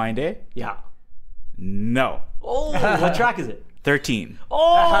Tropical Hawaiian Day? Yeah. No. Oh, what track is it? 13.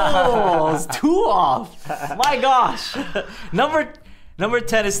 Oh, it's 2 off. My gosh. Number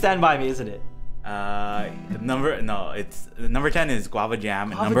 10 is Stand By Me, isn't it? It's number 10 is Guava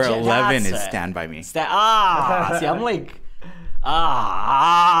Jam, and Guava number Jam, 11 is that's it. Stand By Me. See, I'm like,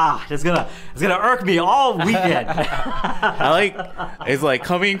 It's gonna irk me all weekend. It's like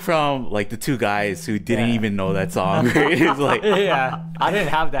coming from like the two guys who didn't even know that song. It's like I didn't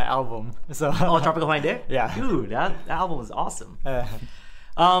have that album. So Tropical Hawaiian Day? Yeah. Dude, that album is awesome.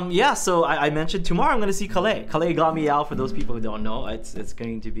 So I mentioned tomorrow I'm going to see Calais. Calais got me out. For those people who don't know, it's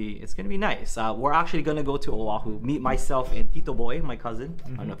going to be nice. We're actually going to go to Oahu, meet myself and Tito Boy, my cousin. I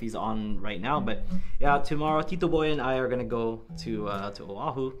don't know if he's on right now, but yeah, tomorrow Tito Boy and I are going to go to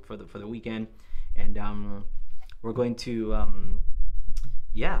Oahu for the weekend, and we're going to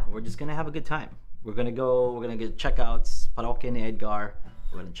we're just going to have a good time. We're going to check out Paroke and Edgar.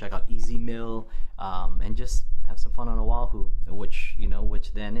 We're going to check out Easy Mill, and just have some fun on Oahu, which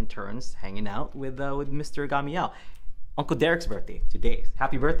then in turns hanging out with Mr. Gamiao. Uncle Derek's birthday today.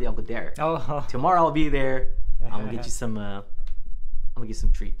 Happy birthday, Uncle Derek. Oh. Tomorrow I'll be there. I'm gonna get you some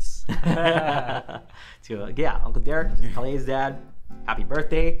treats. Uncle Derek, Calais' dad. Happy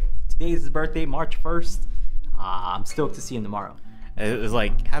birthday. Today is his birthday, March 1st. I'm stoked to see him tomorrow. It was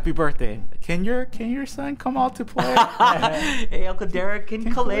like, happy birthday. Can your son come out to play? Hey, Uncle Derek,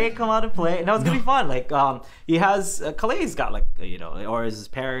 can Calais come out and play? No, it's gonna be fun. Like, he has Calais' got like or his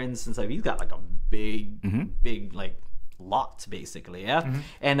parents and stuff. He's got like a big like lot basically,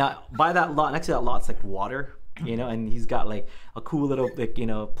 And by that lot, next to that lot's like water, and he's got like a cool little like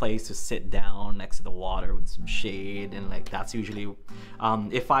place to sit down next to the water with some shade, and like that's usually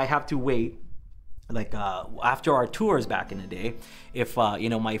if I have to wait. Like after our tours back in the day, if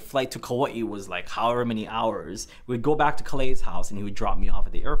my flight to Kauai was like however many hours, we'd go back to Calais' house and he would drop me off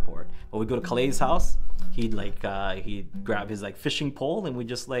at the airport. But we'd go to Calais' house, he'd grab his like fishing pole and we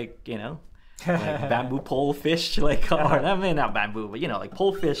just like bamboo pole fish, like, or I mean not bamboo, but like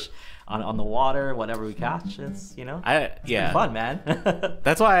pole fish on the water, whatever we catch. It's it's fun, man.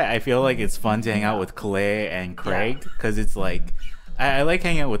 That's why I feel like it's fun to hang out with Calais and Craig, because it's like I like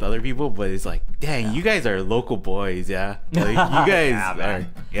hanging out with other people, but it's like, dang, you guys are local boys, Like, you guys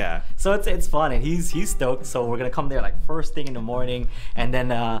So it's fun, and he's stoked. So we're gonna come there like first thing in the morning, and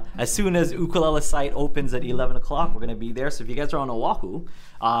then as soon as Ukulele site opens at 11 o'clock, we're gonna be there. So if you guys are on Oahu,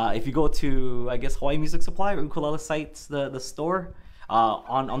 if you go to Hawaii Music Supply or Ukulele site's the store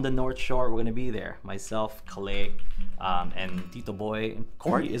on the North Shore, we're gonna be there. Myself, Calais, and Tito Boy, and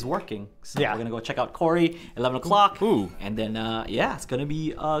Corey is working. So we're gonna go check out Corey 11 o'clock. Ooh. And then it's gonna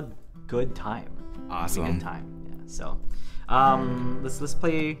be a good time. Awesome. Good time. Yeah. So let's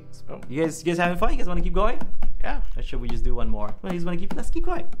play. You guys having fun? You guys want to keep going? Yeah. Or should we just do one more? Let's keep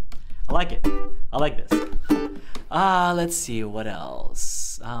going. I like it. I like this. Let's see what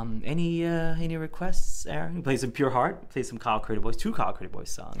else. Any requests, Aaron? We play some Pure Heart. Play some Kyle Creative Boys. 2 Kyle Creative Boys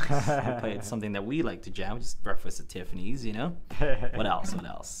songs. We played something that we like to jam. Just breakfast at Tiffany's. What else?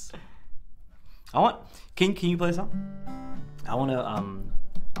 Can you play a song? I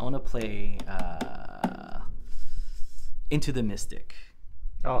wanna play Into the Mystic.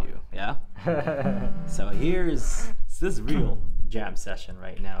 Oh. Yeah. So this is real jam session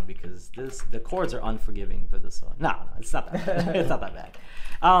right now, because the chords are unforgiving for this one. No, it's not that bad. It's not that bad.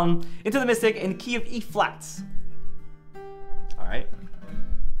 Into the Mystic in key of E flats. All right.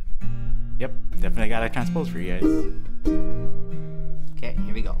 Yep, definitely got to transpose for you guys. Okay,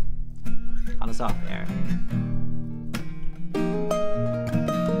 here we go. On us off, Aaron.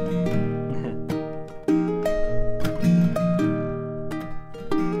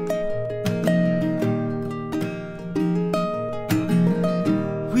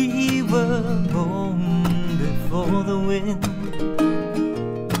 We were born before the wind,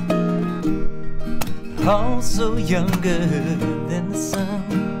 also younger than the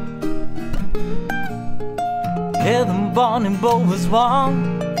sun. Heaven born and both was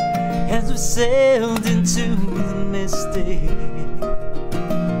warm as we sailed into the mystic.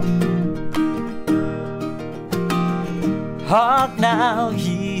 Hark now,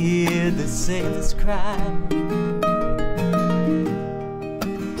 hear the sailors cry,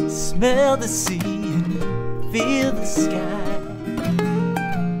 smell the sea and feel the sky.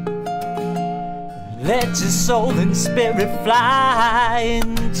 Let your soul and spirit fly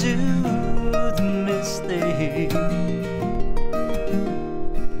into the mystic.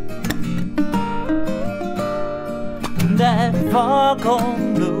 That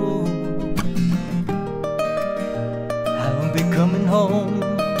foghorn blows, I'll be coming home.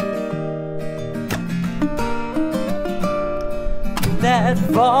 That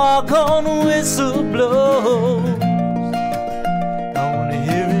foghorn whistle blows, I wanna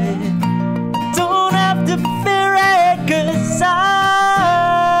hear it. Don't have to fear it, 'cause I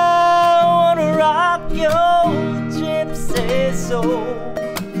wanna rock your gypsy soul,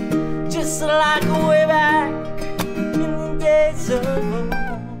 just like way back in the days of old.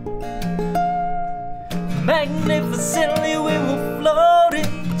 Magnificently we will float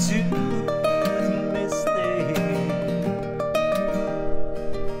into the mystic.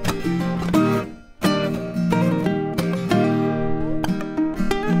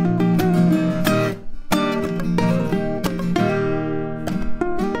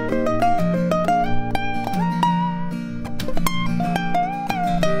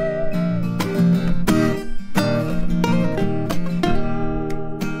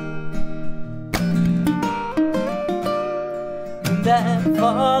 That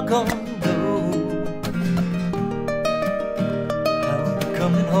fog on blue, I'm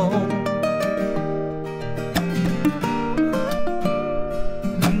coming home.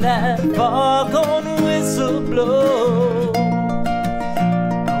 That fog on whistle blow,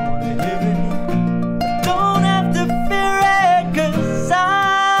 I wanna hear it. Don't have to fear it, 'cause I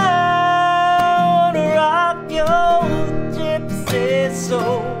wanna rock your gypsy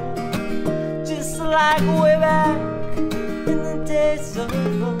soul, just like way back in the days of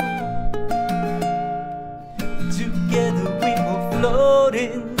old. Together we will float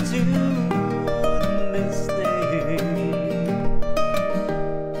into the mystic.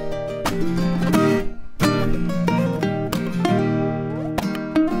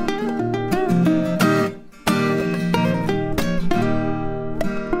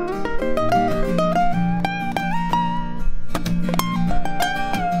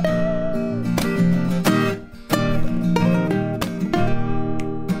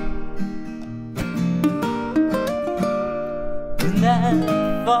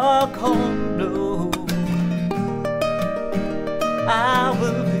 That fog home blow, I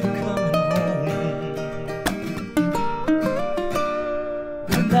will be coming home.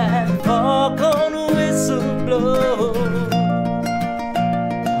 When that fog on whistle blow,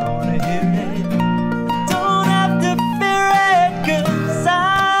 I wanna hear it. Don't have to fear it, 'cause I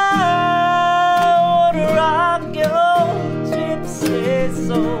wanna rock your gypsy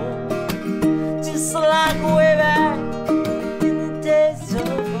soul, just like way back.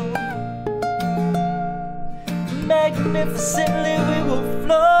 Magnificently we will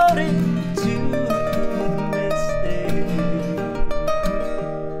float into the mystic.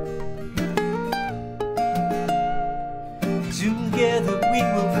 Together we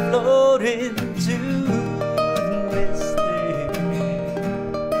will float into the mystic.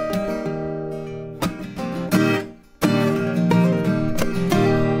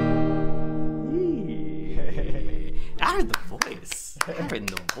 Aaron the voice. Aaron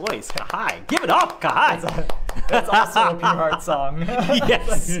the voice. Kahai. Give it up, Kahai. That's also a Pure Heart song.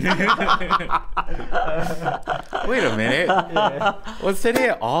 Yes. Wait a minute. Yeah. What's today?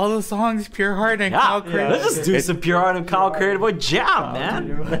 All the songs Pure Heart and Kyle yeah. Creative. Let's just do some Pure Heart and Kyle Creative Boy jam,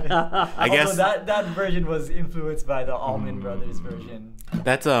 man. I guess that version was influenced by the Allman Brothers version.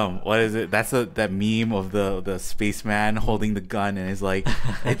 that's what is it? That's that meme of the spaceman holding the gun and it's like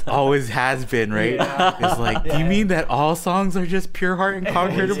it always has been, right? Yeah. It's like, do you mean that all songs are just Pure Heart and Kyle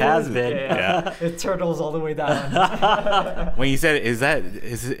Creative Boy? has been. Yeah. It turtles all the way down. When you said is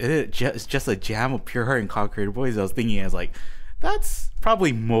it just a jam of Pure Heart and Kyle Creative Boys, I was thinking as like that's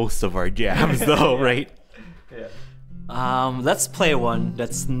probably most of our jams though, right? Yeah. Let's play one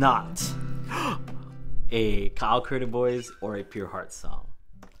that's not a Kyle Creative Boys or a Pure Heart song.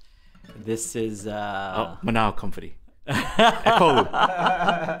 This is Manao Comfy. Echo Loop.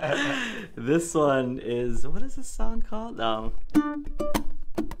 This one is, what is this song called?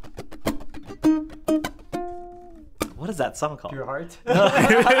 What is that song called? Pure Heart? Pure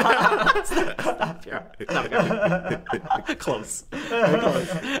Heart. Close. Very close.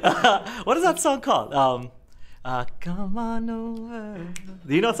 What is that song called? Come on over.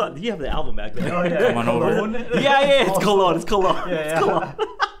 Do you know song? Do you have the album back there? Oh, yeah. Come on over. Cologne? Yeah, it's Cologne. It's Cologne. Yeah, It's yeah. Cologne.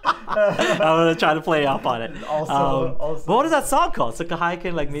 I'm gonna try to play up on it. Also, but what is that song called? So Kahai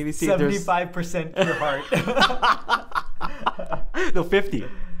can like maybe see if there's 75% Pure Heart. no 50.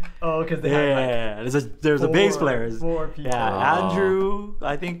 Oh, because they had like there's a bass player. four people. Yeah, Oh. Andrew,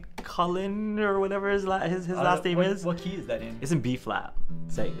 I think Cullen or whatever his last name is. What key is that in? It's in B flat.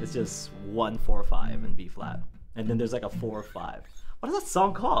 Say it's just 1 4 5 in B flat, and then there's like a 4 5. What is that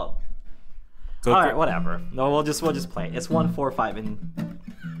song called? Go All through- right, whatever. No, we'll just play it. It's 1 4 5, and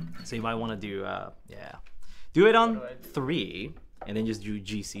so you might want to do do it on 3, and then just do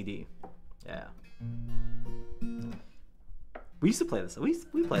G C D. Yeah. We used to play this. We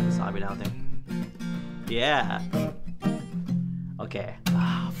played this every now and then. Yeah. Okay.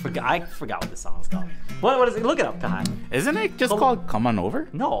 I forgot what this song's called. What is it? Look it up, Kahai. Isn't it just called Come On Over?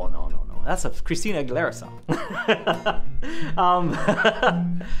 No. That's a Christina Aguilera song.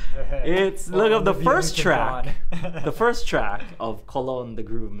 It's look up the first track. The first track of Cologne the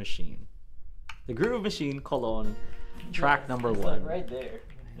Groove Machine. The Groove Machine Cologne, track number 1. Right there.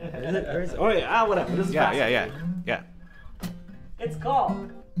 Oh yeah, whatever. This is Yeah. It's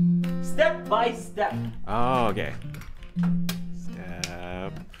called Step by Step. Oh, okay.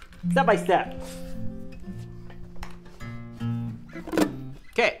 Step by Step.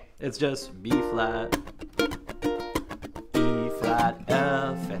 Okay, it's just B flat, E flat,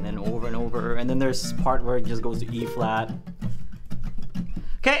 F, and then over and over, and then there's part where it just goes to E flat.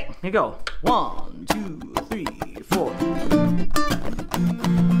 Okay, here you go. 1, 2, 3, 4.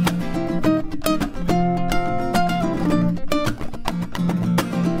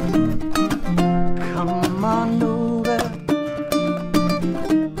 Come on over,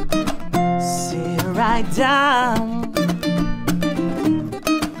 sit right down.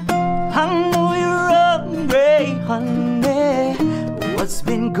 I know you're hungry, honey. What's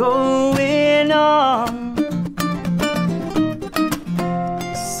been going on?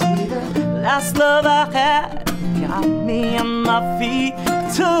 See, the last love I had got me on my feet,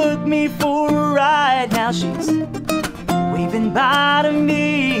 took me for a ride. Now she's waving bye to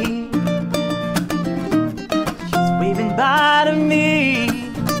me. She's waving bye to me.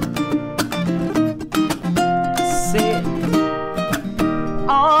 Say,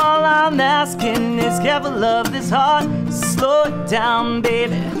 all I'm asking is careful love this heart. Slow it down,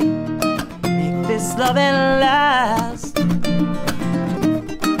 baby. Make this loving last.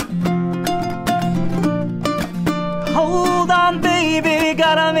 Hold on, baby.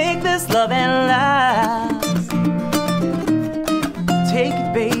 Gotta make this loving last. Take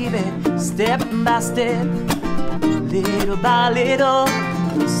it, baby. Step by step. Little by little.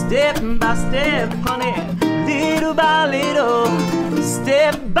 Step by step, honey. Little by little.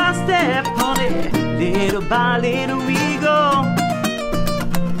 Step by step, honey, little by little we go.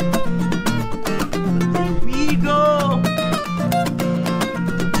 Here we go.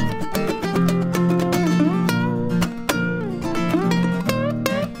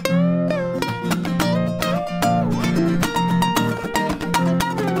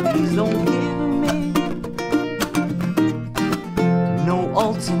 Please don't give me no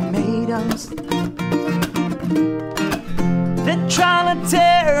ultimatums. They're trying to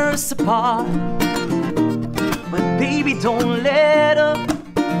tear us apart, but baby, don't let up.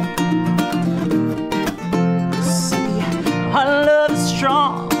 See, our love is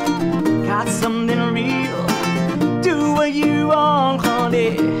strong, got something real. Do what you want,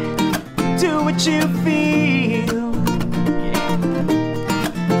 honey. Do what you feel. Yeah.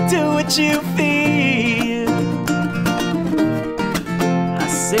 Do what you feel. I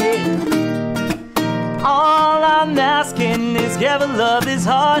said, all I'm asking is careful love this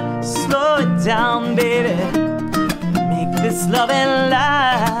heart. Slow it down, baby. Make this loving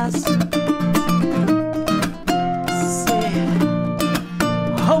last. Say,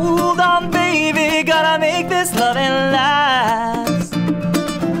 hold on, baby. Gotta make this loving last.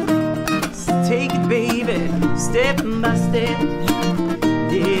 So take it, baby. Step by step.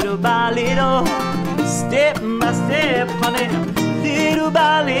 Little by little. Step by step, honey. Little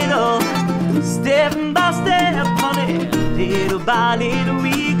by little. Step by step, honey, little by little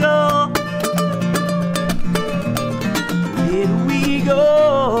we go. Little we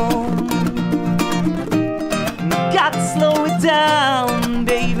go. Got to slow it down,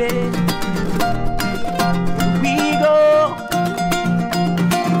 baby. Here we go.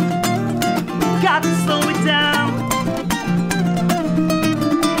 Got to slow it down.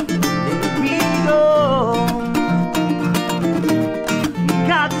 Here we go.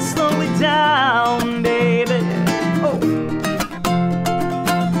 Got to slow it down, baby. Oh.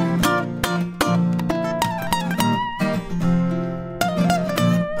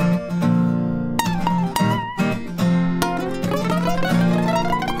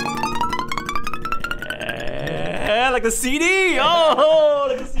 Yeah, like the CD. Oh,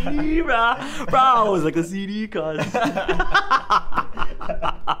 like the CD, bro. Bro, it's like the CD, cuz.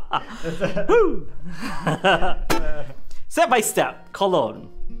 Woo. Step by step, Cologne.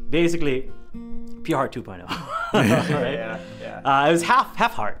 Basically, pure heart 2.0. Right? It was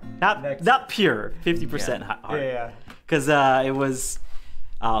half heart, not pure, 50% heart. Because it was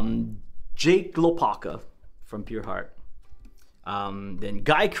Jake Lopaka from Pure Heart, then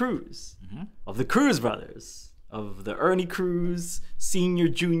Guy Cruz of the Cruz Brothers, of the Ernie Cruz, Senior,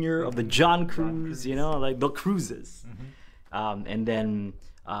 Junior, of the John Cruz, you know, like the Cruzes, and then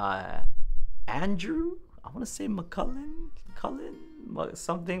Andrew, I want to say McCullen,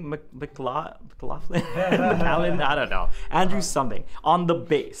 something McLaughlin, McAllen, I don't know. Andrew something on the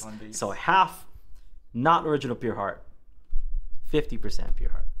bass. So half not original Pure Heart, 50%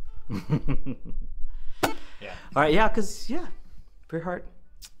 Pure Heart. Yeah. All right, yeah, cause Pure Heart.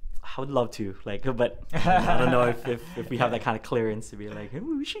 I would love to, like, but I don't know if we have that kind of clearance to be like, hey,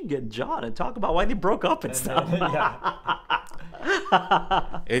 we should get John and talk about why they broke up and stuff.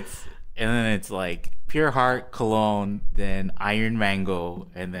 And then it's like Pure Heart, Cologne, then Iron Mango,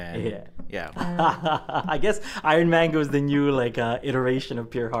 and then I guess Iron Mango is the new like iteration of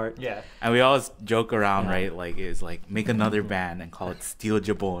Pure Heart. Yeah. And we always joke around, right? Like it's like make another band and call it Steel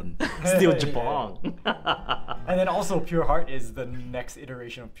Jabon. Steel Jabon. And then also Pure Heart is the next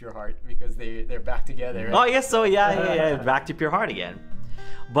iteration of Pure Heart because they're back together. Oh, I guess so. Yeah. Back to Pure Heart again.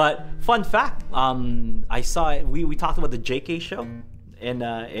 But fun fact, I saw it. We talked about the JK show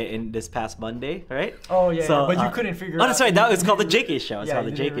in this past Monday, right? Oh yeah, but you couldn't figure out. Oh, that's right. That was called the JK show. It's called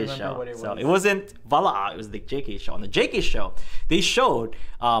the JK show. So it wasn't Vala. It was the JK show. On the JK show, they showed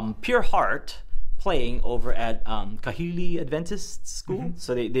Pure Heart playing over at Kahili Adventist School.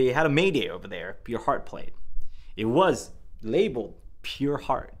 So they had a May Day over there. Pure Heart played. It was labeled Pure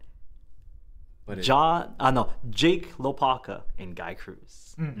Heart. Jake Lopaka and Guy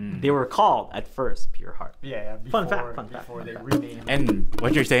Cruz. They were called at first Pure Heart. Fun fact. They renamed. And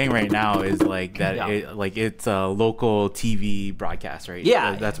what you're saying right now is like that. It's a local TV broadcast, right?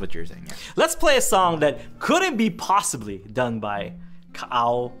 Yeah, that's what you're saying. Yeah. Let's play a song that couldn't be possibly done by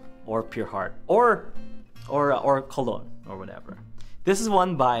Ka'au or Pure Heart or Cologne or whatever. This is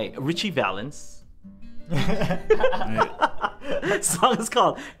one by Richie Valens. Song is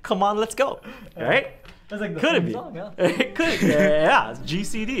called "Come On, Let's Go." All right? That's like the could it be? Song, yeah. It could. Yeah, it's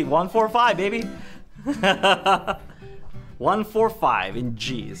GCD 145, baby. 145 in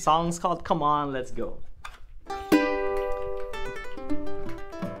G. The song's called "Come On, Let's Go."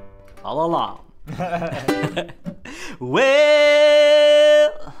 All along.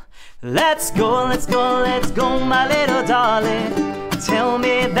 Well, let's go, my little darling. Tell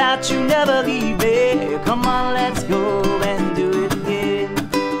me that you never leave me. Come on, let's go and do it again.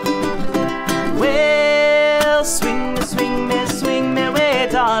 Well, swing me way,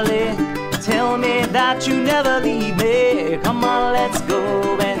 darling. Tell me that you never leave me. Come on, let's go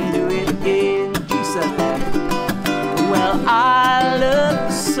and do it again. You said that. Well, I love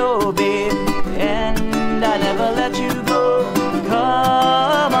you so, baby, and I never let you go.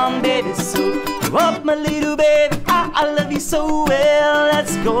 Come on, baby, so up, my little baby. I love you so well.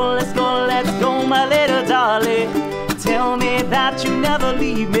 Let's go, my little darling. Tell me that you never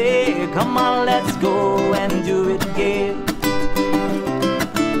leave me. Come on, let's go and do it again.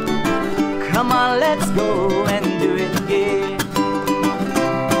 Come on, let's go and do it again.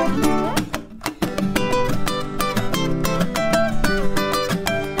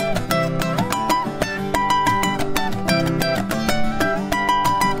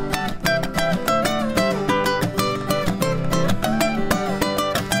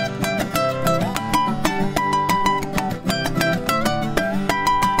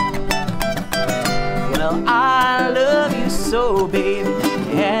 So, baby,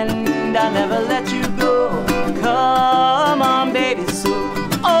 and I never let you go. Come on, baby, so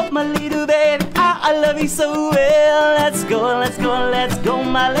oh, my little baby, I love you so well. Let's go,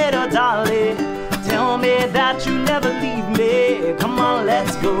 my little darling. Tell me that you never leave me. Come on,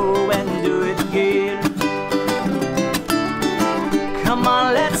 let's go and do it again. Come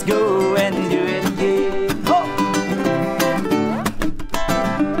on, let's go and do it again. Oh.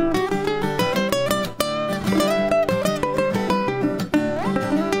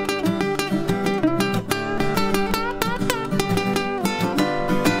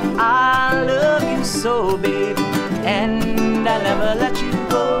 So, baby, and I never let you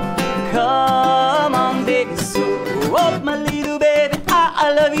go. Come on, baby, so oh, my little baby,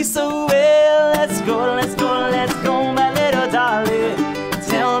 I love you so well. Let's go, my little darling.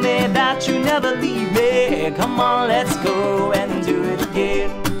 Tell me that you never leave me. Come on, let's go and do it again.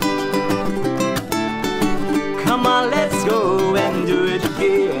 Come on, let's go and do it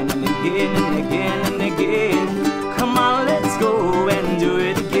again and again and again and again. Come on, let's go and do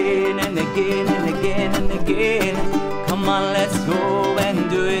it again and again and again and again. Come on, let's go and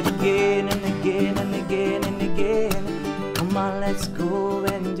do it again and again and again and again. Come on, let's go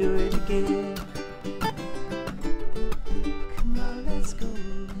and do it again. Come on, let's go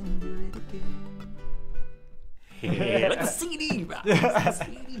and do it again. Hey, like the CD, bro. It's the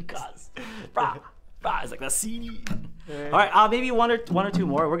CD, cuz. Bro, it's like the CD. All right, maybe one or two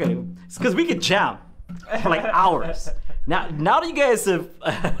more. We're gonna, because we can jam for like hours. Now that you guys have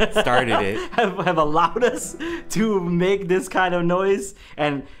started it, have allowed us to make this kind of noise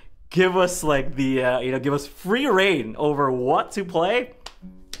and give us like the give us free reign over what to play,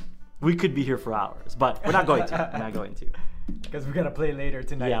 we could be here for hours. But we're not going to. We're not going to. Because we're gonna play later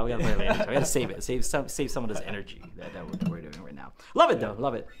tonight. Yeah, we gotta play later. So we gotta save it. Save some of this energy that we're doing right now. Love it though.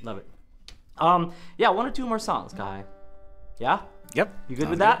 Love it. Yeah, 1 or 2 more songs, Kai. Yeah. Yep. You good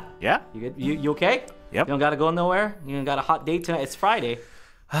with that? Yeah. You good? You okay? Yep. You don't gotta go nowhere. You don't got a hot date tonight. It's Friday.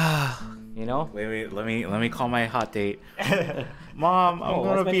 You know. Wait. Let me call my hot date. Mom, I'm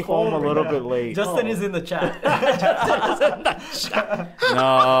gonna be home a little bit late. Justin is in the chat.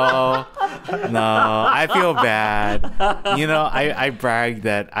 No, I feel bad. You know, I bragged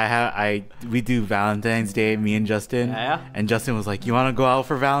that we do Valentine's Day, me and Justin. Yeah. And Justin was like, "You want to go out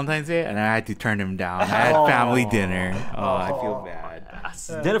for Valentine's Day?" And I had to turn him down. I had family dinner. I feel bad.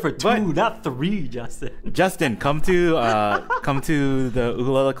 Dinner for 2, not 3, Justin. Justin, come to the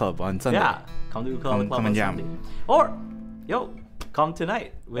Ukulele Club on Sunday. Yeah, come to Ukulele Club on jam. Sunday. Or, come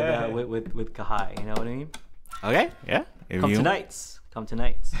tonight with Kahai. You know what I mean? Okay, yeah. Come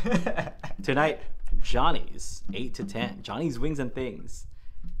tonight. Tonight, Johnny's 8 to 10. Johnny's Wings and Things.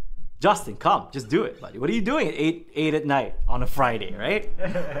 Justin, come, just do it, buddy. What are you doing at 8 at night on a Friday, right?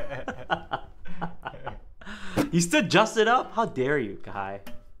 You stood Justin up? How dare you, Kahai?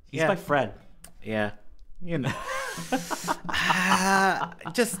 He's my friend. Yeah. You know.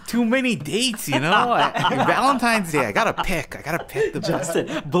 Just too many dates, you know? Valentine's Day, I gotta pick the best.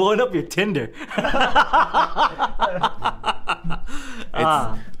 Justin, blowing up your Tinder.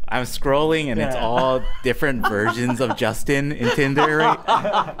 I'm scrolling and it's all different versions of Justin in Tinder, right?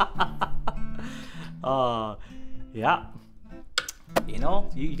 Yeah. You know,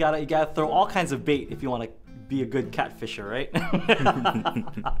 you gotta throw all kinds of bait if you want to be a good catfisher, right?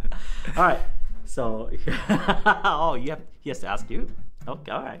 All right. So, he has to ask you. Okay,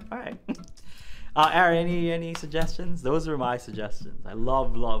 all right. Aaron, any suggestions? Those are my suggestions. I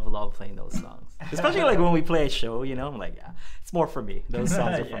love playing those songs, especially like when we play a show. You know, I'm like, yeah, it's more for me. Those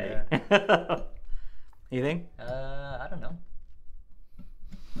songs are for me. Anything? I don't know.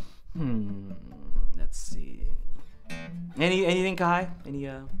 Let's see. Anything, Kai?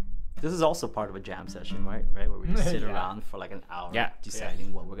 This is also part of a jam session, right? Where we just sit around for like an hour,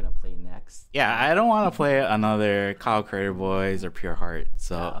 deciding what we're gonna play next. Yeah, I don't want to play another Kyle Crater Boys or Pure Heart.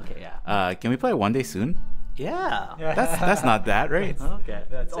 So, can we play One Day Soon? Yeah. That's not that, right? Okay.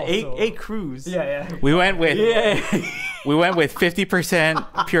 That's a cruise. Yeah. We went with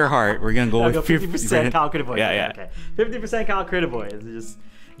 50% Pure Heart. We're gonna go with 50% Kyle Crater Boys. Yeah. Okay. 50% Kyle Crater Boys.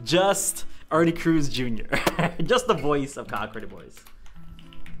 Just Ernie Cruz Jr. Just the voice of Kyle Crater Boys.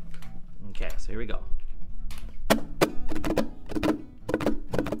 Okay, so here we go.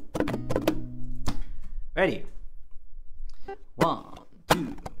 Ready? 1,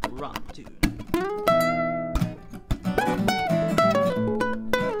 2, 1, 2.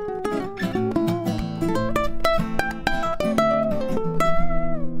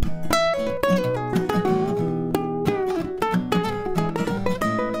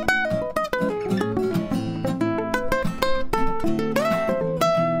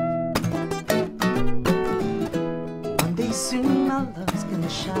 Soon my love's gonna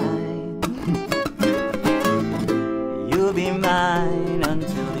shine. You'll be mine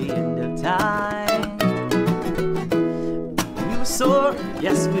until the end of time. We will soar,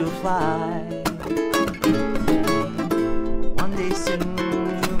 yes we'll fly. One day soon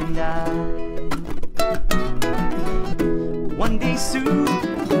you and I. One day soon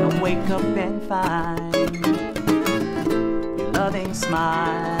I'll wake up and find your loving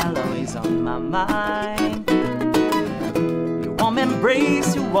smile always on my mind. Warm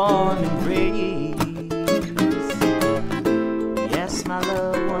embrace, your warm embrace. Yes, my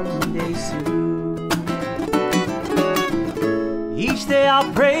love, one day soon. Each day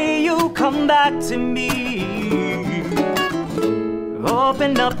I'll pray you'll come back to me.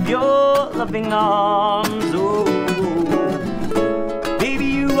 Open up your loving arms, oh. Baby,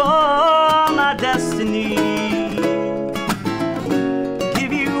 you are my destiny.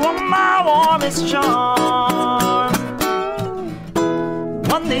 Give you all my warmest charms.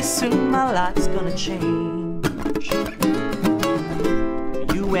 One day soon my life's gonna change.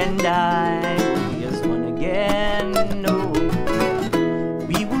 You and I will be as one again. No,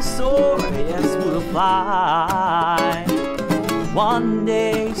 we will soar, yes we'll fly. One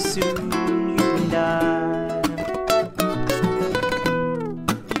day soon you and I.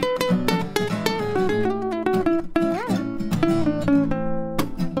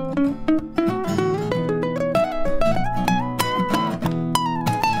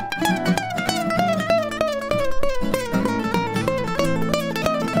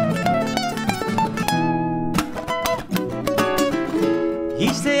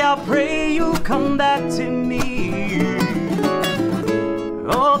 Each day I'll pray you'll come back to me.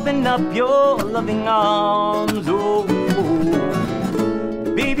 Open up your loving arms, oh.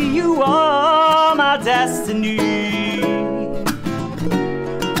 Baby, you are my destiny.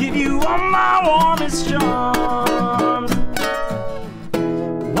 Give you all my warmest charms.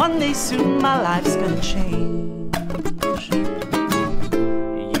 One day soon my life's gonna change.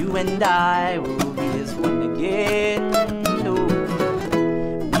 You and I will be as one again. Oh,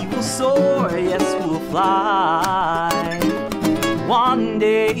 we will soar, yes, we'll fly. One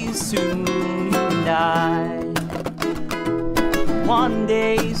day soon, you and I. One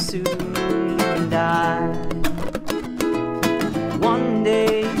day soon, you and I. One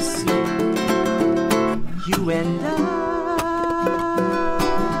day soon, you and I.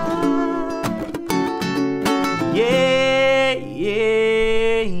 Yeah,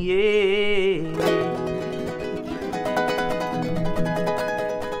 yeah, yeah.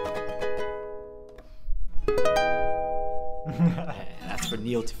 That's for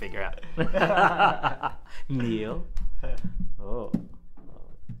Neil to figure out. Neil. Oh.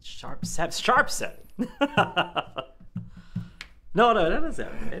 Sharp 7. Sharp 7. No, that is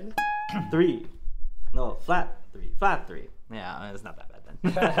 7. 3. No, flat 3. Flat 3. Yeah, it's not that bad then.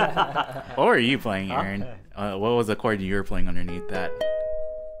 What were you playing, Aaron? What was the chord you were playing underneath that?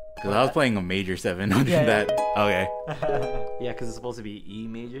 Because I was playing a major 7 under that. Okay. Yeah, because it's supposed to be E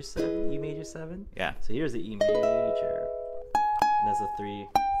major 7. E major 7? Yeah. So here's the E major. And that's a 3.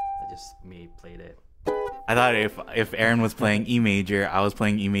 I just played it. I thought if Aaron was playing E major, I was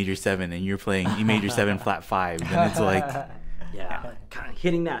playing E major 7, and you're playing E major 7 flat 5, then it's like... Yeah, kind of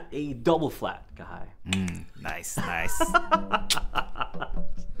hitting that A double flat guy. Nice.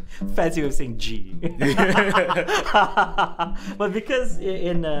 Fancy way of saying G. But because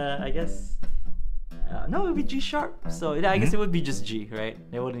in I guess no, it would be G sharp. So I guess it would be just G, right?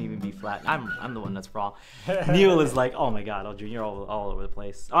 It wouldn't even be flat. I'm the one that's wrong. Neil is like, oh my god, Junior, you're all over the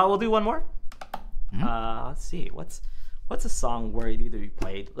place. We'll do one more. Let's see. What's a song where it either you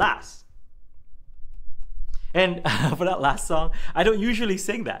played last? And for that last song, I don't usually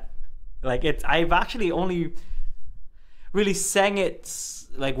sing that. Like I've actually only really sang it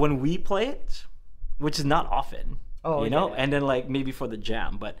like when we play it, which is not often. Oh, you know. Yeah. And then like maybe for the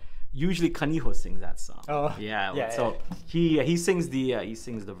jam, but usually Kaniho sings that song. Oh, yeah. So yeah. He sings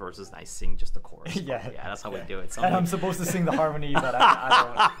the verses, and I sing just the chorus. Yeah, that's how we do it. So and I'm supposed to sing the harmony, but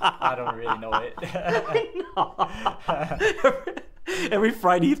I don't really know it. No. Every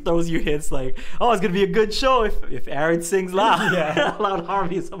Friday he throws you hints like, oh, it's gonna be a good show if Aaron sings loud. Loud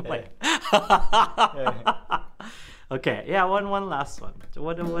harmonies. I'm like, okay, yeah, one last one.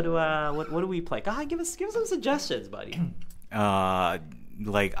 What do we play? Give us some suggestions, buddy.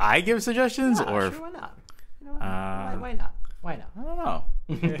 Like I give suggestions, or sure, why not? You know, why not? I don't know.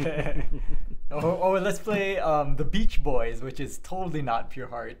 Or let's play the Beach Boys, which is totally not Pure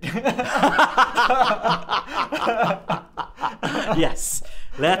Heart. Yes,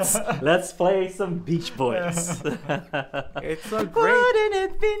 let's play some Beach Boys. It's so great. Wouldn't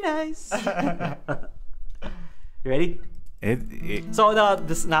it be nice? You ready? So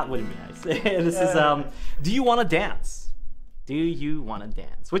this is not wouldn't be nice. This is do you want to dance? Do you want to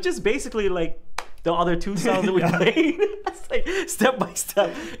dance? Which is basically like the other two songs that we played. It's like step by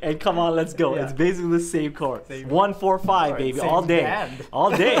step and come on, let's go. Yeah. It's basically the same chord. 1, 4, 5, baby, all day, band.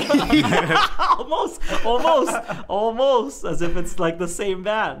 All day. almost as if it's like the same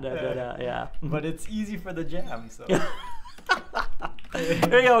band. Yeah. But it's easy for the jam. So here we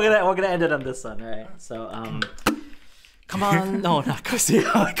go. We're gonna end it on this one, right? So come on, no, not Chrissy.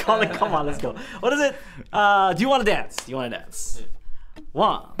 Call it. Come on, let's go. What is it? Do you want to dance? Do you want to dance?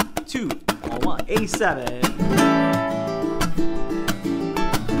 1, 2, 1, A7,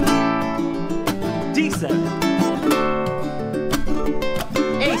 D7,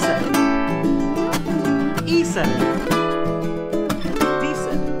 A7, E7, D7,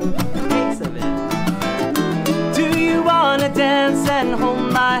 A7. Do you wanna dance and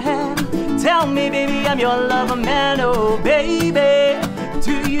hold my hand? Tell me, baby, I'm your lover man. Oh, baby,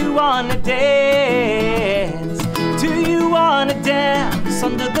 do you wanna dance? Do you wanna dance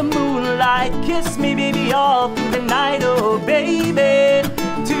under the moonlight? Kiss me, baby, all through the night. Oh, baby,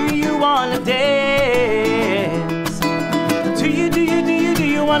 do you wanna dance? Do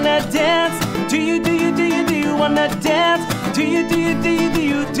you wanna dance? Do you wanna dance? Do you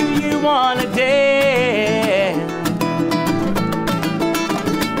wanna dance?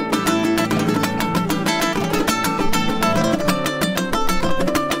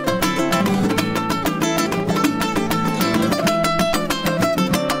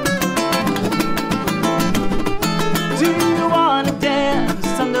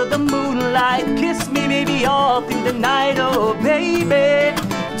 Kiss me, baby, all through the night. Oh, baby,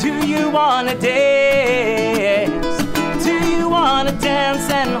 do you wanna dance? wanna dance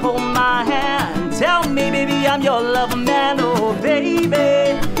and hold my hand? Tell me, baby, I'm your lover man. Oh, baby,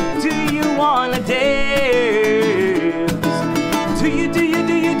 do you wanna dance? Do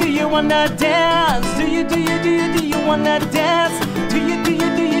you wanna dance? Do you wanna dance? Do you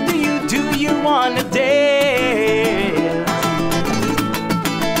wanna dance?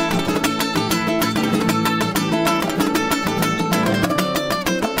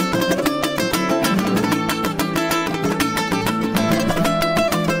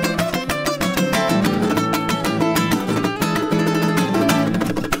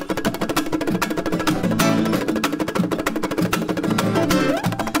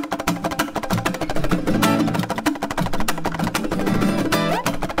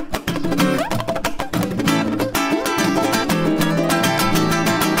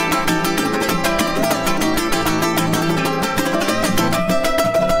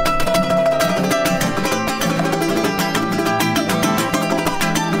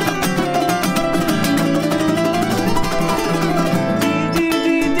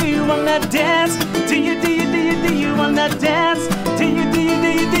 Dance? Do you wanna dance? Do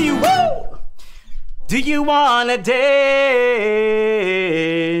you woo? Do you wanna dance?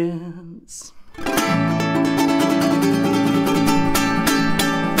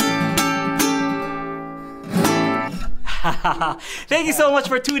 Thank you so much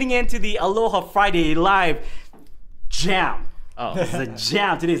for tuning in to the Aloha Friday Live Jam. Oh, this is a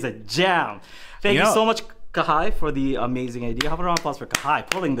jam. Today's a jam. Thank you so much, Kahai, for the amazing idea. How about a round of applause for Kahai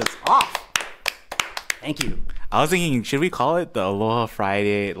pulling this off? Thank you. I was thinking, should we call it the Aloha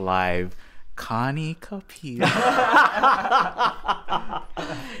Friday Live Connie Kapila?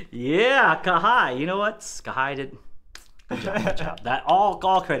 Yeah, Kahai. You know what? Kahai did good job. Good job. That all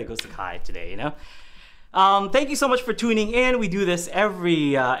credit goes to Kahai today. You know. Thank you so much for tuning in. We do this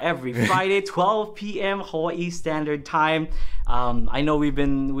every Friday, 12 p.m. Hawaii Standard Time. I know we've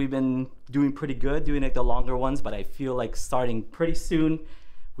been doing pretty good, doing like the longer ones, but I feel like starting pretty soon,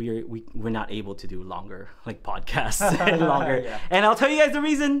 we're not able to do longer like podcasts and longer. Yeah. And I'll tell you guys the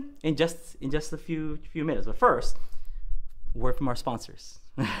reason in just a few minutes. But first, word from our sponsors.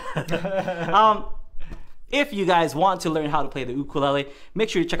 If you guys want to learn how to play the ukulele, make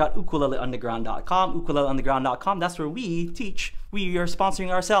sure you check out ukuleleunderground.com. Ukuleleunderground.com. That's where we teach. We are sponsoring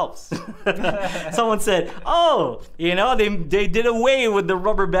ourselves. Someone said, "Oh, you know, they did away with the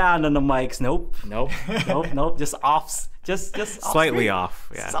rubber band on the mics." Nope. Just off. Just slightly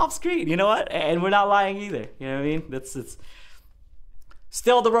off. Yeah. It's off screen. You know what? And we're not lying either. You know what I mean? It's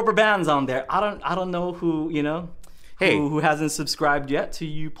still the rubber bands on there. I don't know who, you know. Hey, who hasn't subscribed yet to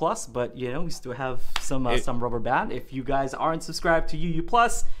UU Plus, but you know we still have some rubber band. If you guys aren't subscribed to UU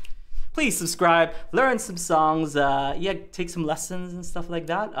Plus, please subscribe. Learn some songs. Yeah, take some lessons and stuff like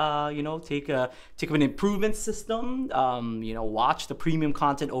that. You know, take up an improvement system. You know, watch the premium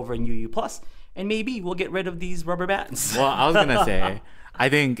content over in UU Plus, and maybe we'll get rid of these rubber bands. Well, I was gonna say, I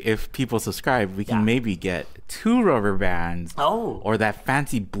think if people subscribe, we can maybe get 2 rubber bands. Oh. Or that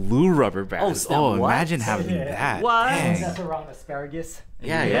fancy blue rubber band. Oh, imagine having that. What? That's around asparagus.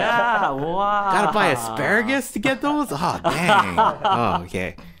 Yeah. Wow. Gotta buy asparagus to get those? Oh, dang. Oh,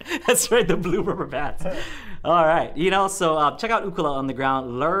 okay. That's right, the blue rubber bands. All right, you know, so check out Ukulele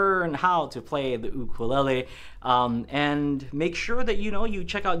Underground, learn how to play the ukulele, and make sure that, you know, you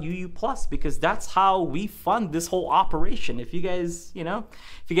check out UU Plus, because that's how we fund this whole operation. If you guys, you know,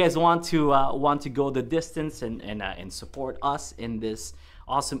 if you guys want to go the distance and support us in this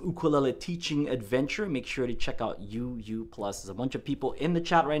awesome ukulele teaching adventure, make sure to check out UU Plus. There's a bunch of people in the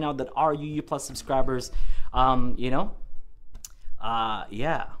chat right now that are UU Plus subscribers, you know.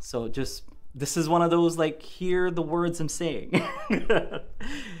 Yeah, so just, this is one of those, like, hear the words I'm saying.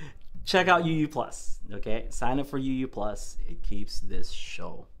 Check out UU Plus, okay? Sign up for UU Plus. It keeps this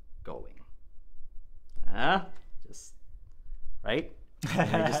show going. Just, right?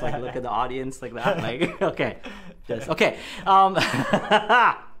 Just like look at the audience like that, like, okay. Just, okay. Now,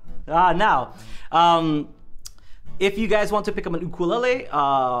 if you guys want to pick up an ukulele,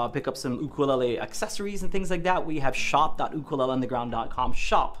 pick up some ukulele accessories and things like that, we have shop.ukuleleunderground.com.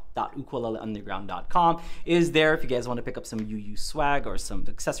 Shop.ukuleleunderground.com is there if you guys want to pick up some UU swag or some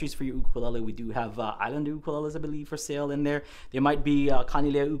accessories for your ukulele. We do have Islander ukuleles, I believe, for sale in there. There might be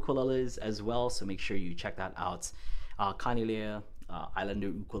Kanilea ukuleles as well, so make sure you check that out. Kanilea,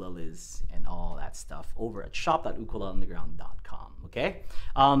 Islander ukuleles, and all that stuff over at shop.ukuleleunderground.com. Okay?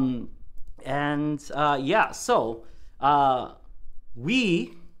 Yeah, so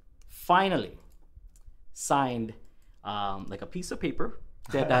we finally signed like a piece of paper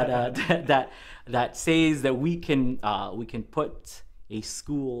that says that we can put a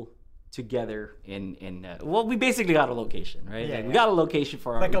school together in well, we basically got a location, right? Yeah, like, yeah. we got a location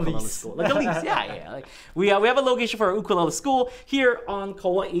for our Like a ukulele lease. school, like a lease. Yeah. Like we have a location for our ukulele school here on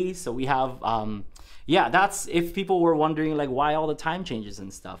Kauai. So we have that's if people were wondering like why all the time changes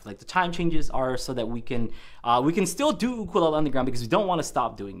and stuff. Like the time changes are so that we can still do ukulele underground because we don't want to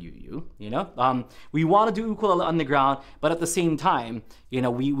stop doing you know. We want to do ukulele underground, but at the same time, you know,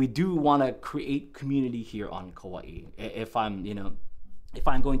 we do want to create community here on Kauai. If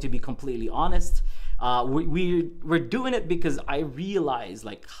I'm going to be completely honest, we're doing it because I realize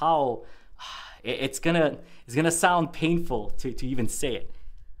like how it's gonna sound painful to even say it,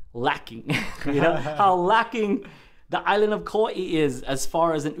 lacking. You know how lacking the island of Kauai is as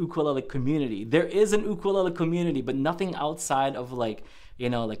far as an ukulele community. There is an ukulele community, but nothing outside of like, you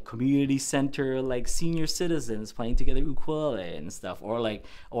know, like community center, like senior citizens playing together ukulele and stuff, or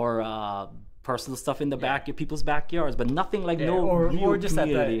personal stuff in the back of people's backyards, but nothing like or just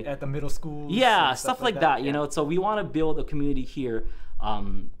community. at the middle school. Yeah, stuff like that. You know, so we want to build a community here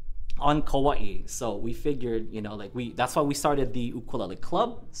on Kauai. So we figured, you know, like that's why we started the Ukulele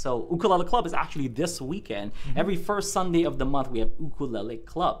Club. So Ukulele Club is actually this weekend. Every first Sunday of the month we have Ukulele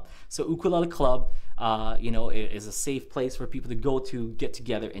Club. So Ukulele Club, you know, is a safe place for people to go to get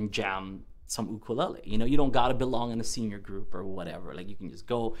together and jam some ukulele. You know, you don't gotta belong in a senior group or whatever. Like you can just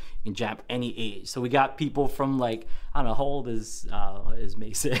go, you can jam any age. So we got people from like, I don't know, how old is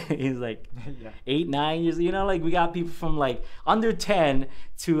Mason? He's like 8, 9 years. You know, like we got people from like under 10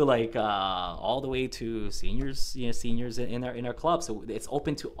 to like all the way to seniors. You know, seniors in our club. So it's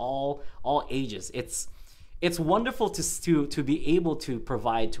open to all ages. It's wonderful to be able to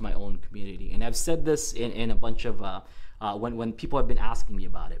provide to my own community. And I've said this in a bunch of when people have been asking me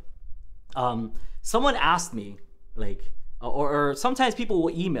about it. Someone asked me like, or sometimes people will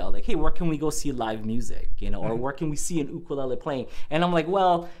email like, hey, where can we go see live music, you know, or where can we see an ukulele playing? And I'm like,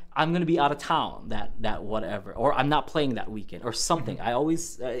 well, I'm gonna be out of town that whatever, or I'm not playing that weekend or something. I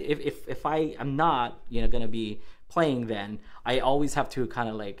always if I am not, you know, gonna be playing, then I always have to kind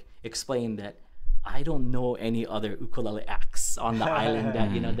of like explain that I don't know any other ukulele acts on the island that,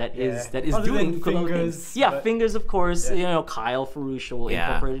 you know, that is Other doing than ukulele Fingers, things. Yeah, Fingers, of course. You know, Kyle Ferruccio will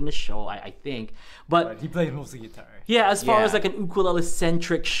incorporate it in the show, I think. But he plays mostly guitar. yeah, as far as like an ukulele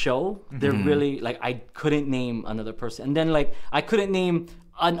centric show, they're really like, I couldn't name another person, and then like I couldn't name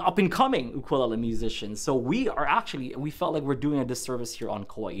an up and coming ukulele musician. So we felt like we're doing a disservice here on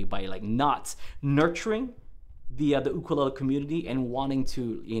Kauai by like not nurturing the ukulele community and wanting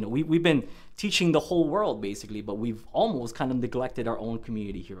to, you know, we've been teaching the whole world basically, but we've almost kind of neglected our own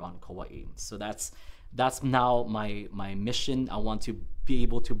community here on Kauai. So that's now my mission. I want to be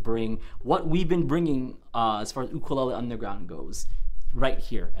able to bring what we've been bringing as far as ukulele underground goes right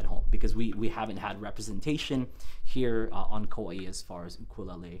here at home, because we haven't had representation here on Kauai as far as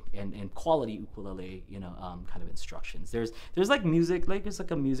ukulele and quality ukulele, you know, kind of instructions. There's like music, like there's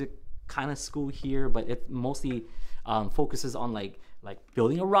like a music kind of school here, but it mostly focuses on like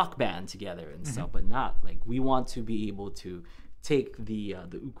building a rock band together and stuff, but not like, we want to be able to take the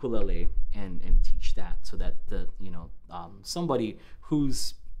ukulele and teach that, so that the, you know, somebody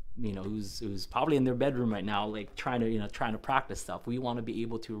who's probably in their bedroom right now, like trying to practice stuff. We want to be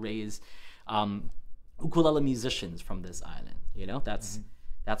able to raise ukulele musicians from this island. You know, that's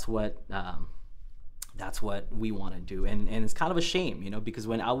what we want to do, and it's kind of a shame, you know, because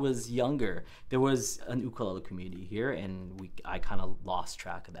when I was younger, there was an ukulele community here, and I kind of lost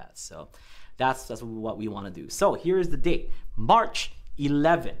track of that. So that's what we want to do. So here is the date: March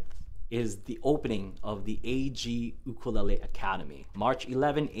 11th is the opening of the AG Ukulele Academy. March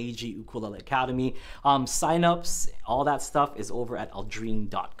 11, AG Ukulele Academy. Signups, all that stuff is over at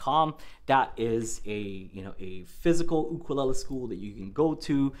aldrine.com. That is a physical ukulele school that you can go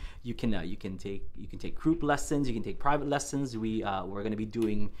to. You can take group lessons, you can take private lessons. We're going to be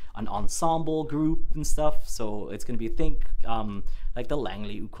doing an ensemble group and stuff. So it's going to be like the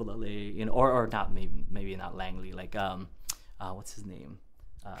Langley ukulele, you know, or not, maybe not Langley, like what's his name?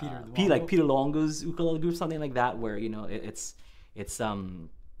 Peter Longo's ukulele group, something like that, where, you know, it's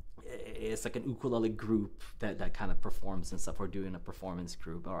like an ukulele group that kind of performs and stuff. We're doing a performance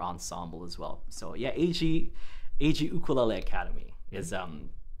group or ensemble as well. So yeah, AG Ukulele Academy is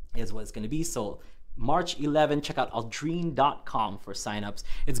what it's going to be. So March 11, check out aldrine.com for signups.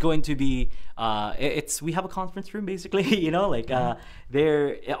 It's going to be we have a conference room basically, you know, like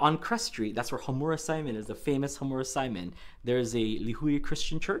there on Crest Street. That's where Hamura Simon is, the famous Hamura Simon. There's a Lihui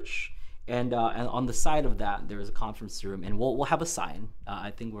Christian church, and on the side of that there's a conference room, and we'll have a sign.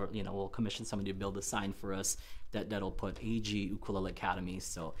 I think we'll commission somebody to build a sign for us that'll put AG Ukulele Academy.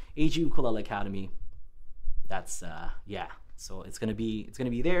 So AG Ukulele Academy. That's So it's gonna be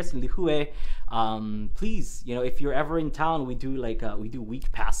there. It's in Lihue. Please, if you're ever in town, we do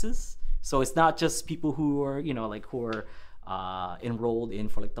week passes. So it's not just people who are enrolled in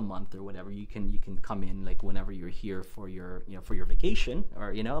for like the month or whatever. You can come in like whenever you're here for your vacation,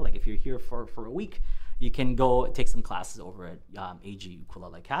 or like if you're here for a week, you can go take some classes over at AG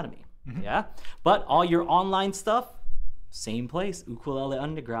Ukulele Academy. Yeah, but all your online stuff, same place, Ukulele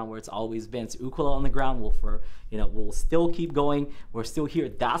Underground, where it's always been. So Ukulele Underground will still keep going. We're still here.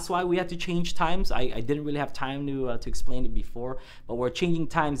 That's why we had to change times. I didn't really have time to explain it before, but we're changing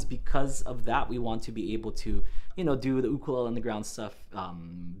times because of that. We want to be able to do the Ukulele Underground stuff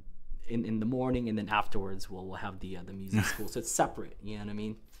in the morning, and then afterwards we'll have the music school. So it's separate. You know what I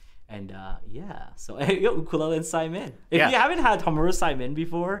mean? And so Ukulele and Simon. If you haven't had Hamura Simon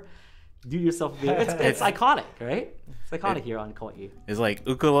before, do yourself a video. It's iconic, right? It's iconic here on Kauai. It's like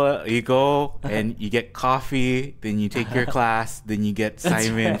ukulele, you go and you get coffee, then you take your class, then you get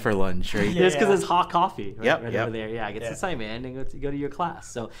Simon for lunch, right? Just because it's hot coffee right over there. Yeah, get some Simon and go to your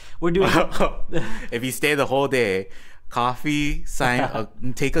class. So we're doing if you stay the whole day, coffee,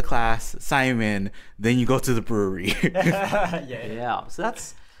 take a class, Simon, then you go to the brewery. So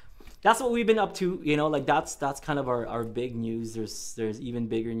that's what we've been up to, like that's kind of our big news. There's even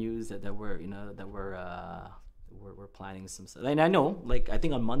bigger news that we're planning some stuff. And I know, like, I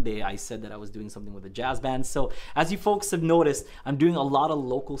think on Monday I said that I was doing something with a jazz band. So as you folks have noticed, I'm doing a lot of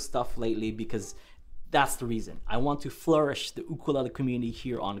local stuff lately because that's the reason. I want to flourish the ukulele community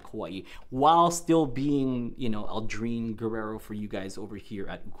here on Kauai while still being, Aldrine Guerrero for you guys over here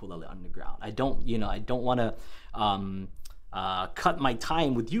at Ukulele Underground. I don't want to cut my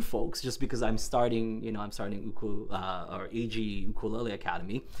time with you folks just because I'm starting or AG Ukulele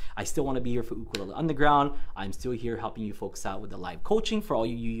Academy. I still want to be here for Ukulele Underground. I'm still here helping you folks out with the live coaching for all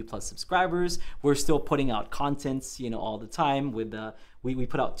you UU Plus subscribers. We're still putting out contents, all the time. With we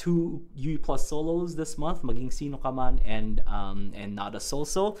put out 2 UU Plus solos this month, Maging Sino Ka Man and Nada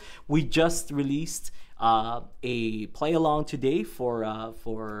Soso. We just released a play along today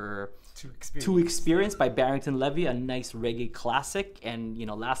for To Experience by Barrington Levy, a nice reggae classic. And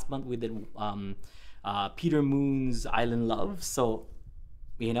last month we did Peter Moon's Island Love. So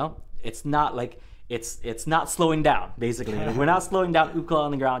it's not like it's not slowing down, basically. We're not slowing down Ukulele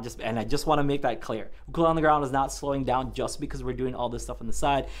on the Ground, and I just want to make that clear. Ukulele on the Ground is not slowing down just because we're doing all this stuff on the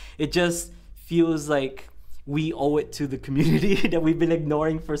side. It just feels like we owe it to the community that we've been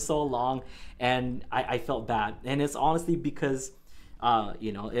ignoring for so long, and I felt bad. And it's honestly because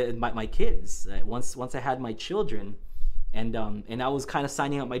my kids, once I had my children, and I was kind of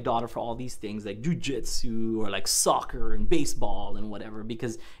signing up my daughter for all these things like jujitsu or like soccer and baseball and whatever,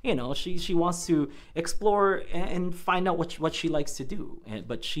 because she wants to explore and find out what she likes to do,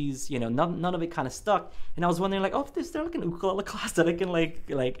 but she's none of it kind of stuck. And I was wondering like, is there like an ukulele class that I can like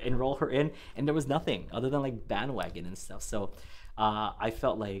enroll her in? And there was nothing other than like bandwagon and stuff. So I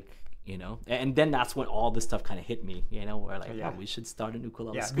felt like, and then that's when all this stuff kind of hit me, where like, we should start an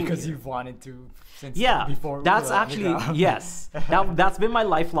ukulele school because here. you've wanted to since before. That's actually yes, that's been my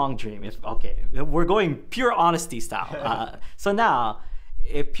lifelong dream. We're going pure honesty style. So now,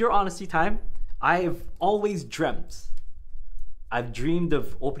 pure honesty time. I've always I've dreamed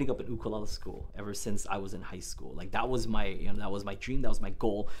of opening up an ukulele school ever since I was in high school. Like that was my dream, that was my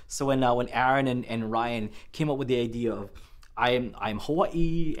goal. So when Aaron and Ryan came up with the idea of I'm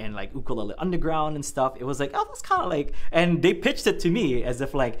Hawaii and like Ukulele Underground and stuff, it was like, that's kind of like, and they pitched it to me as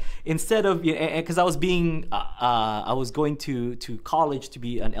if like, instead of, because I was going to college to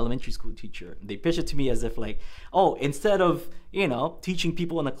be an elementary school teacher. They pitched it to me as if like, instead of teaching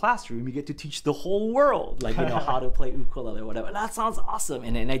people in the classroom, you get to teach the whole world like how to play ukulele or whatever. That sounds awesome.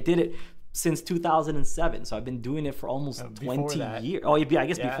 And I did it since 2007, so I've been doing it for almost 20 years. I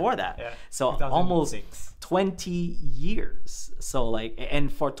guess before that. Yeah. So almost 20 years. So like, and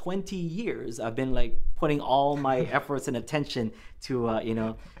for 20 years, I've been like putting all my efforts and attention to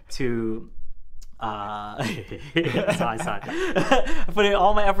putting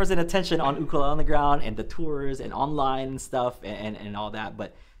all my efforts and attention on Ukulele on the Ground and the tours and online and stuff and all that,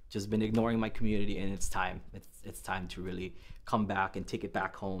 but just been ignoring my community. And it's time to really come back and take it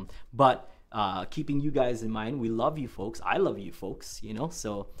back home. But keeping you guys in mind, we love you folks. I love you folks,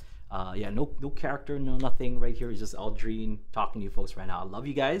 so no character, no nothing right here. It's just Aldrine talking to you folks right now. I love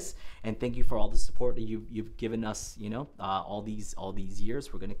you guys, and thank you for all the support that you've given us, all these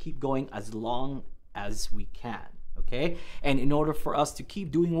years. We're gonna keep going as long as we can. Okay, and in order for us to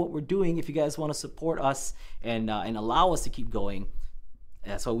keep doing what we're doing, if you guys want to support us and allow us to keep going,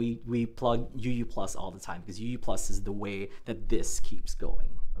 that's why we plug UU Plus all the time, because UU Plus is the way that this keeps going.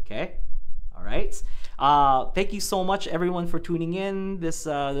 Okay, All right. Thank you so much, everyone, for tuning in this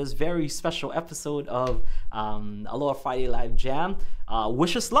very special episode of Aloha Friday Live Jam.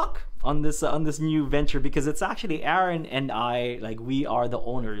 Wish us luck on this new venture, because it's actually Aaron and I, like, we are the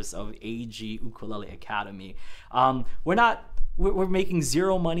owners of AG Ukulele Academy. We're making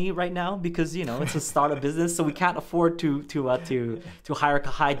zero money right now because, you know, it's a startup business, so we can't afford to hire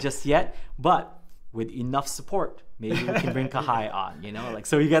Kahai just yet. But with enough support, maybe we can bring Kahai on, you know? Like,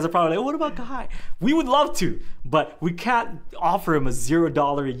 so you guys are probably like, what about Kahai? We would love to, but we can't offer him a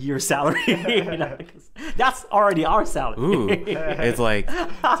 $0 a year salary. You know, that's already our salary. Ooh, it's like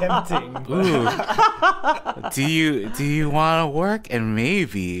tempting. Ooh, do you want to work? And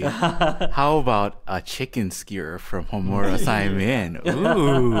maybe, how about a chicken skewer from Homura Saimin?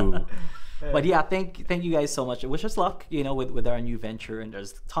 Ooh. But yeah, thank you guys so much. Wish us luck, you know, with our new venture, and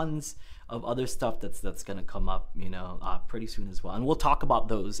there's tons of other stuff that's gonna come up, you know, pretty soon as well, and we'll talk about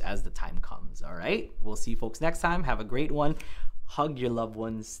those as the time comes. All right, we'll see you folks next time. Have a great one. Hug your loved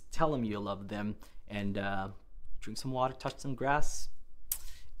ones, tell them you love them, and drink some water, touch some grass,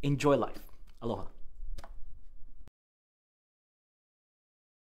 enjoy life. Aloha.